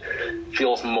 because it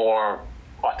feels more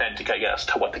authentic, I guess,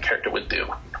 to what the character would do.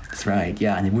 That's right,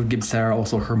 yeah, and it would give Sarah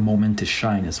also her moment to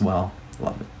shine as well.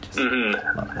 Love it.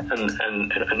 Love it.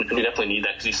 And you definitely need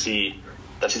that, because you see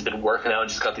that she's been working out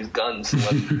and she's got these guns.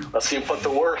 Let's see him put to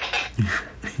work.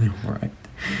 I know, right.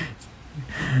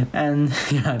 And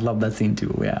yeah, I love that scene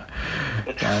too. Yeah,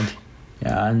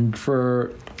 and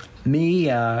for me,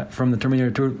 from the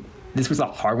Terminator 2, this was a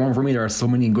hard one for me. There are so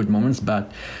many good moments,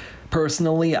 but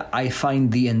personally, I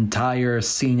find the entire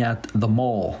scene at the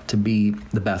mall to be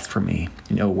the best for me.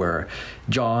 Where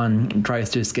John tries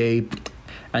to escape,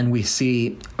 and we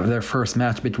see their first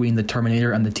match between the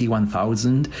Terminator and the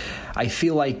T-1000. I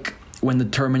feel like when the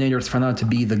Terminators found out to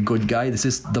be the good guy, this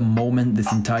is the moment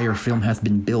this entire film has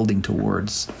been building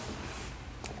towards.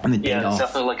 And it's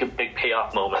definitely like a big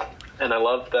payoff moment. And I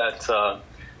love that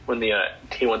when the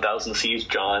T-1000 sees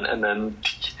John, and then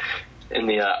in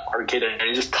the arcade, and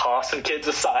he's just tossing kids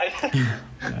aside.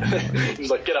 He's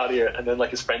like, "Get out of here!" And then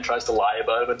his friend tries to lie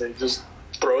about it, and then he just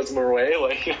throws him away.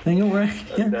 I know, right?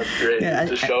 That's great. Yeah, it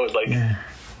just shows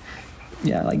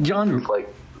John.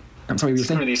 I'm sorry, you were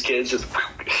saying? These kids just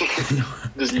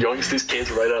yoinks these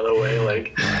kids right out of the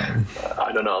way.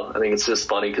 I don't know. I think it's just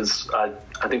funny because I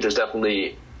think there's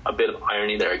definitely a bit of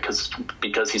irony there because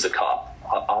he's a cop.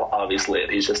 Obviously,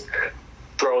 he's just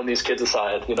throwing these kids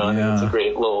aside. I think it's a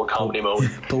great little comedy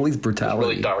moment. Police brutality. It's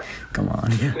really dark. Come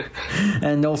on.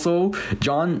 And also,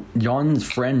 John's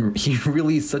friend, he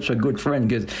really is such a good friend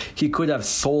because he could have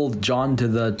sold John to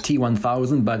the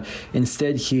T-1000, but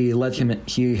instead he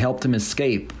helped him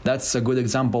escape. That's a good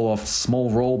example of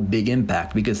small role, big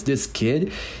impact, because this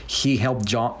kid, he helped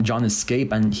John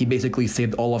escape, and he basically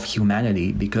saved all of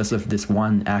humanity because of this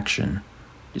one action.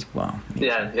 Just wow.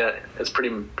 Yeah, it's pretty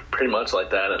much like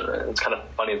that, and it's kind of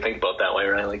funny to think about that way,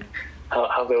 right? Like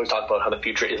how they always talk about how the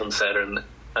future isn't set, and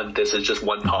this is just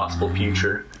one possible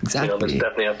future. Exactly. There's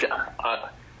definitely a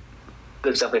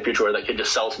future where that kid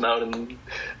just sells him out, and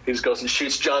he just goes and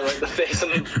shoots John right in the face,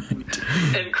 and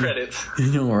end credits.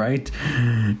 Right?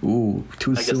 Ooh,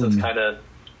 too soon. I guess that's kind of.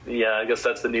 Yeah, I guess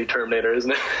that's the new Terminator,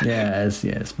 isn't it?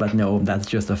 Yes, but no, that's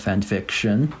just a fan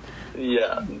fiction.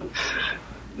 Yeah.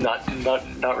 Not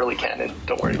really canon.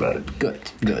 Don't worry about it.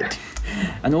 Good.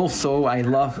 And also, I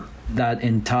love that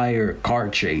entire car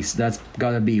chase. That's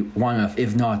gotta be one of,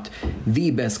 if not the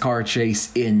best car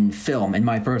chase in film, in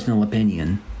my personal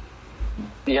opinion.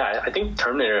 Yeah, I think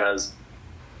Terminator has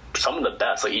some of the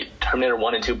best. Terminator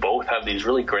 1 and 2 both have these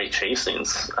really great chase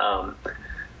scenes. I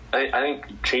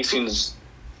think chase scenes,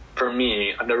 for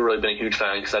me, I've never really been a huge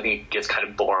fan because I think it gets kind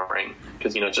of boring.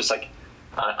 Because, it's just like,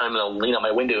 I'm going to lean out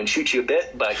my window and shoot you a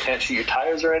bit, but I can't shoot your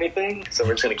tires or anything, so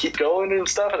we're just going to keep going and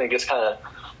stuff, and it gets I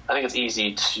think it's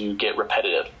easy to get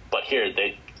repetitive. But here,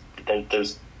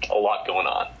 there's a lot going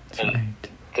on, and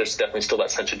there's definitely still that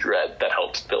sense of dread that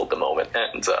helps build the moment,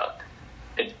 and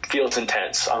it feels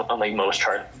intense, unlike most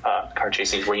car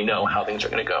chase scenes where you know how things are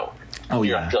going to go. Oh,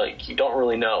 yeah. I feel like you don't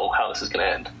really know how this is going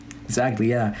to end. Exactly,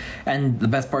 yeah. And the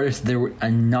best part is there were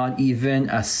not even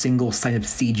a single sight of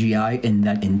CGI in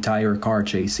that entire car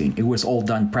chase scene. It was all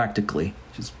done practically.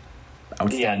 Just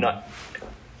outstanding.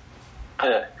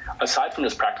 Yeah, aside from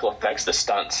just practical effects, the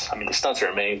stunts are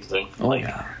amazing. Oh,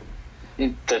 yeah.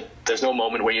 There's no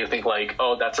moment where you think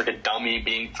that's a dummy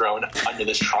being thrown under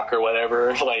this truck or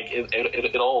whatever.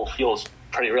 It all feels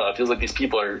pretty real. It feels like these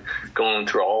people are going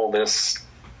through all this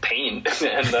pain,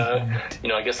 and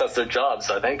I guess that's their job,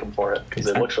 so I thank them for it because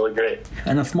it looks really great.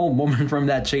 And a small moment from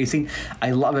that chasing,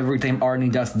 I love every time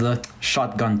Arnie does the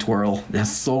shotgun twirl. That's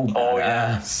so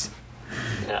badass.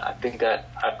 Yeah, I think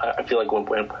that I feel like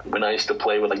when I used to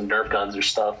play with Nerf guns or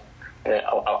stuff,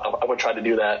 I would try to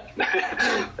do that.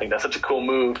 That's such a cool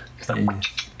move.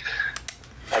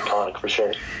 Iconic for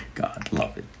sure. God,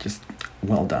 love it. Just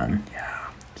well done. Yeah.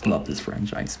 Love this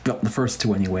franchise. Well, the first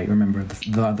two anyway. Remember,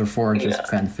 the other four are just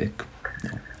fanfic.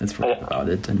 No, let's forget about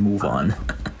it and move on.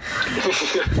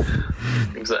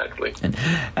 Exactly.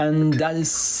 And that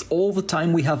is all the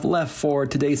time we have left for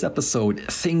today's episode.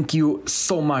 Thank you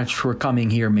so much for coming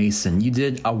here, Mason. You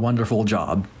did a wonderful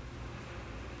job.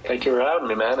 Thank you for having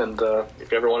me, man. And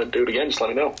if you ever want to do it again, just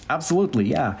let me know. Absolutely,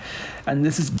 yeah. And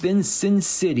this has been Sin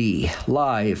City,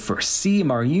 live for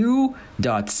CMRU.ca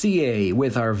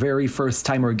with our very first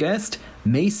timer guest,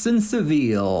 Mason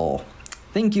Seville.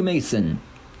 Thank you, Mason.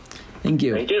 Thank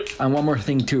you. Thank you. And one more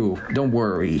thing, too. Don't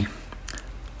worry.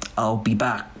 I'll be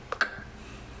back.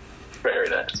 Very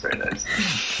nice, very nice.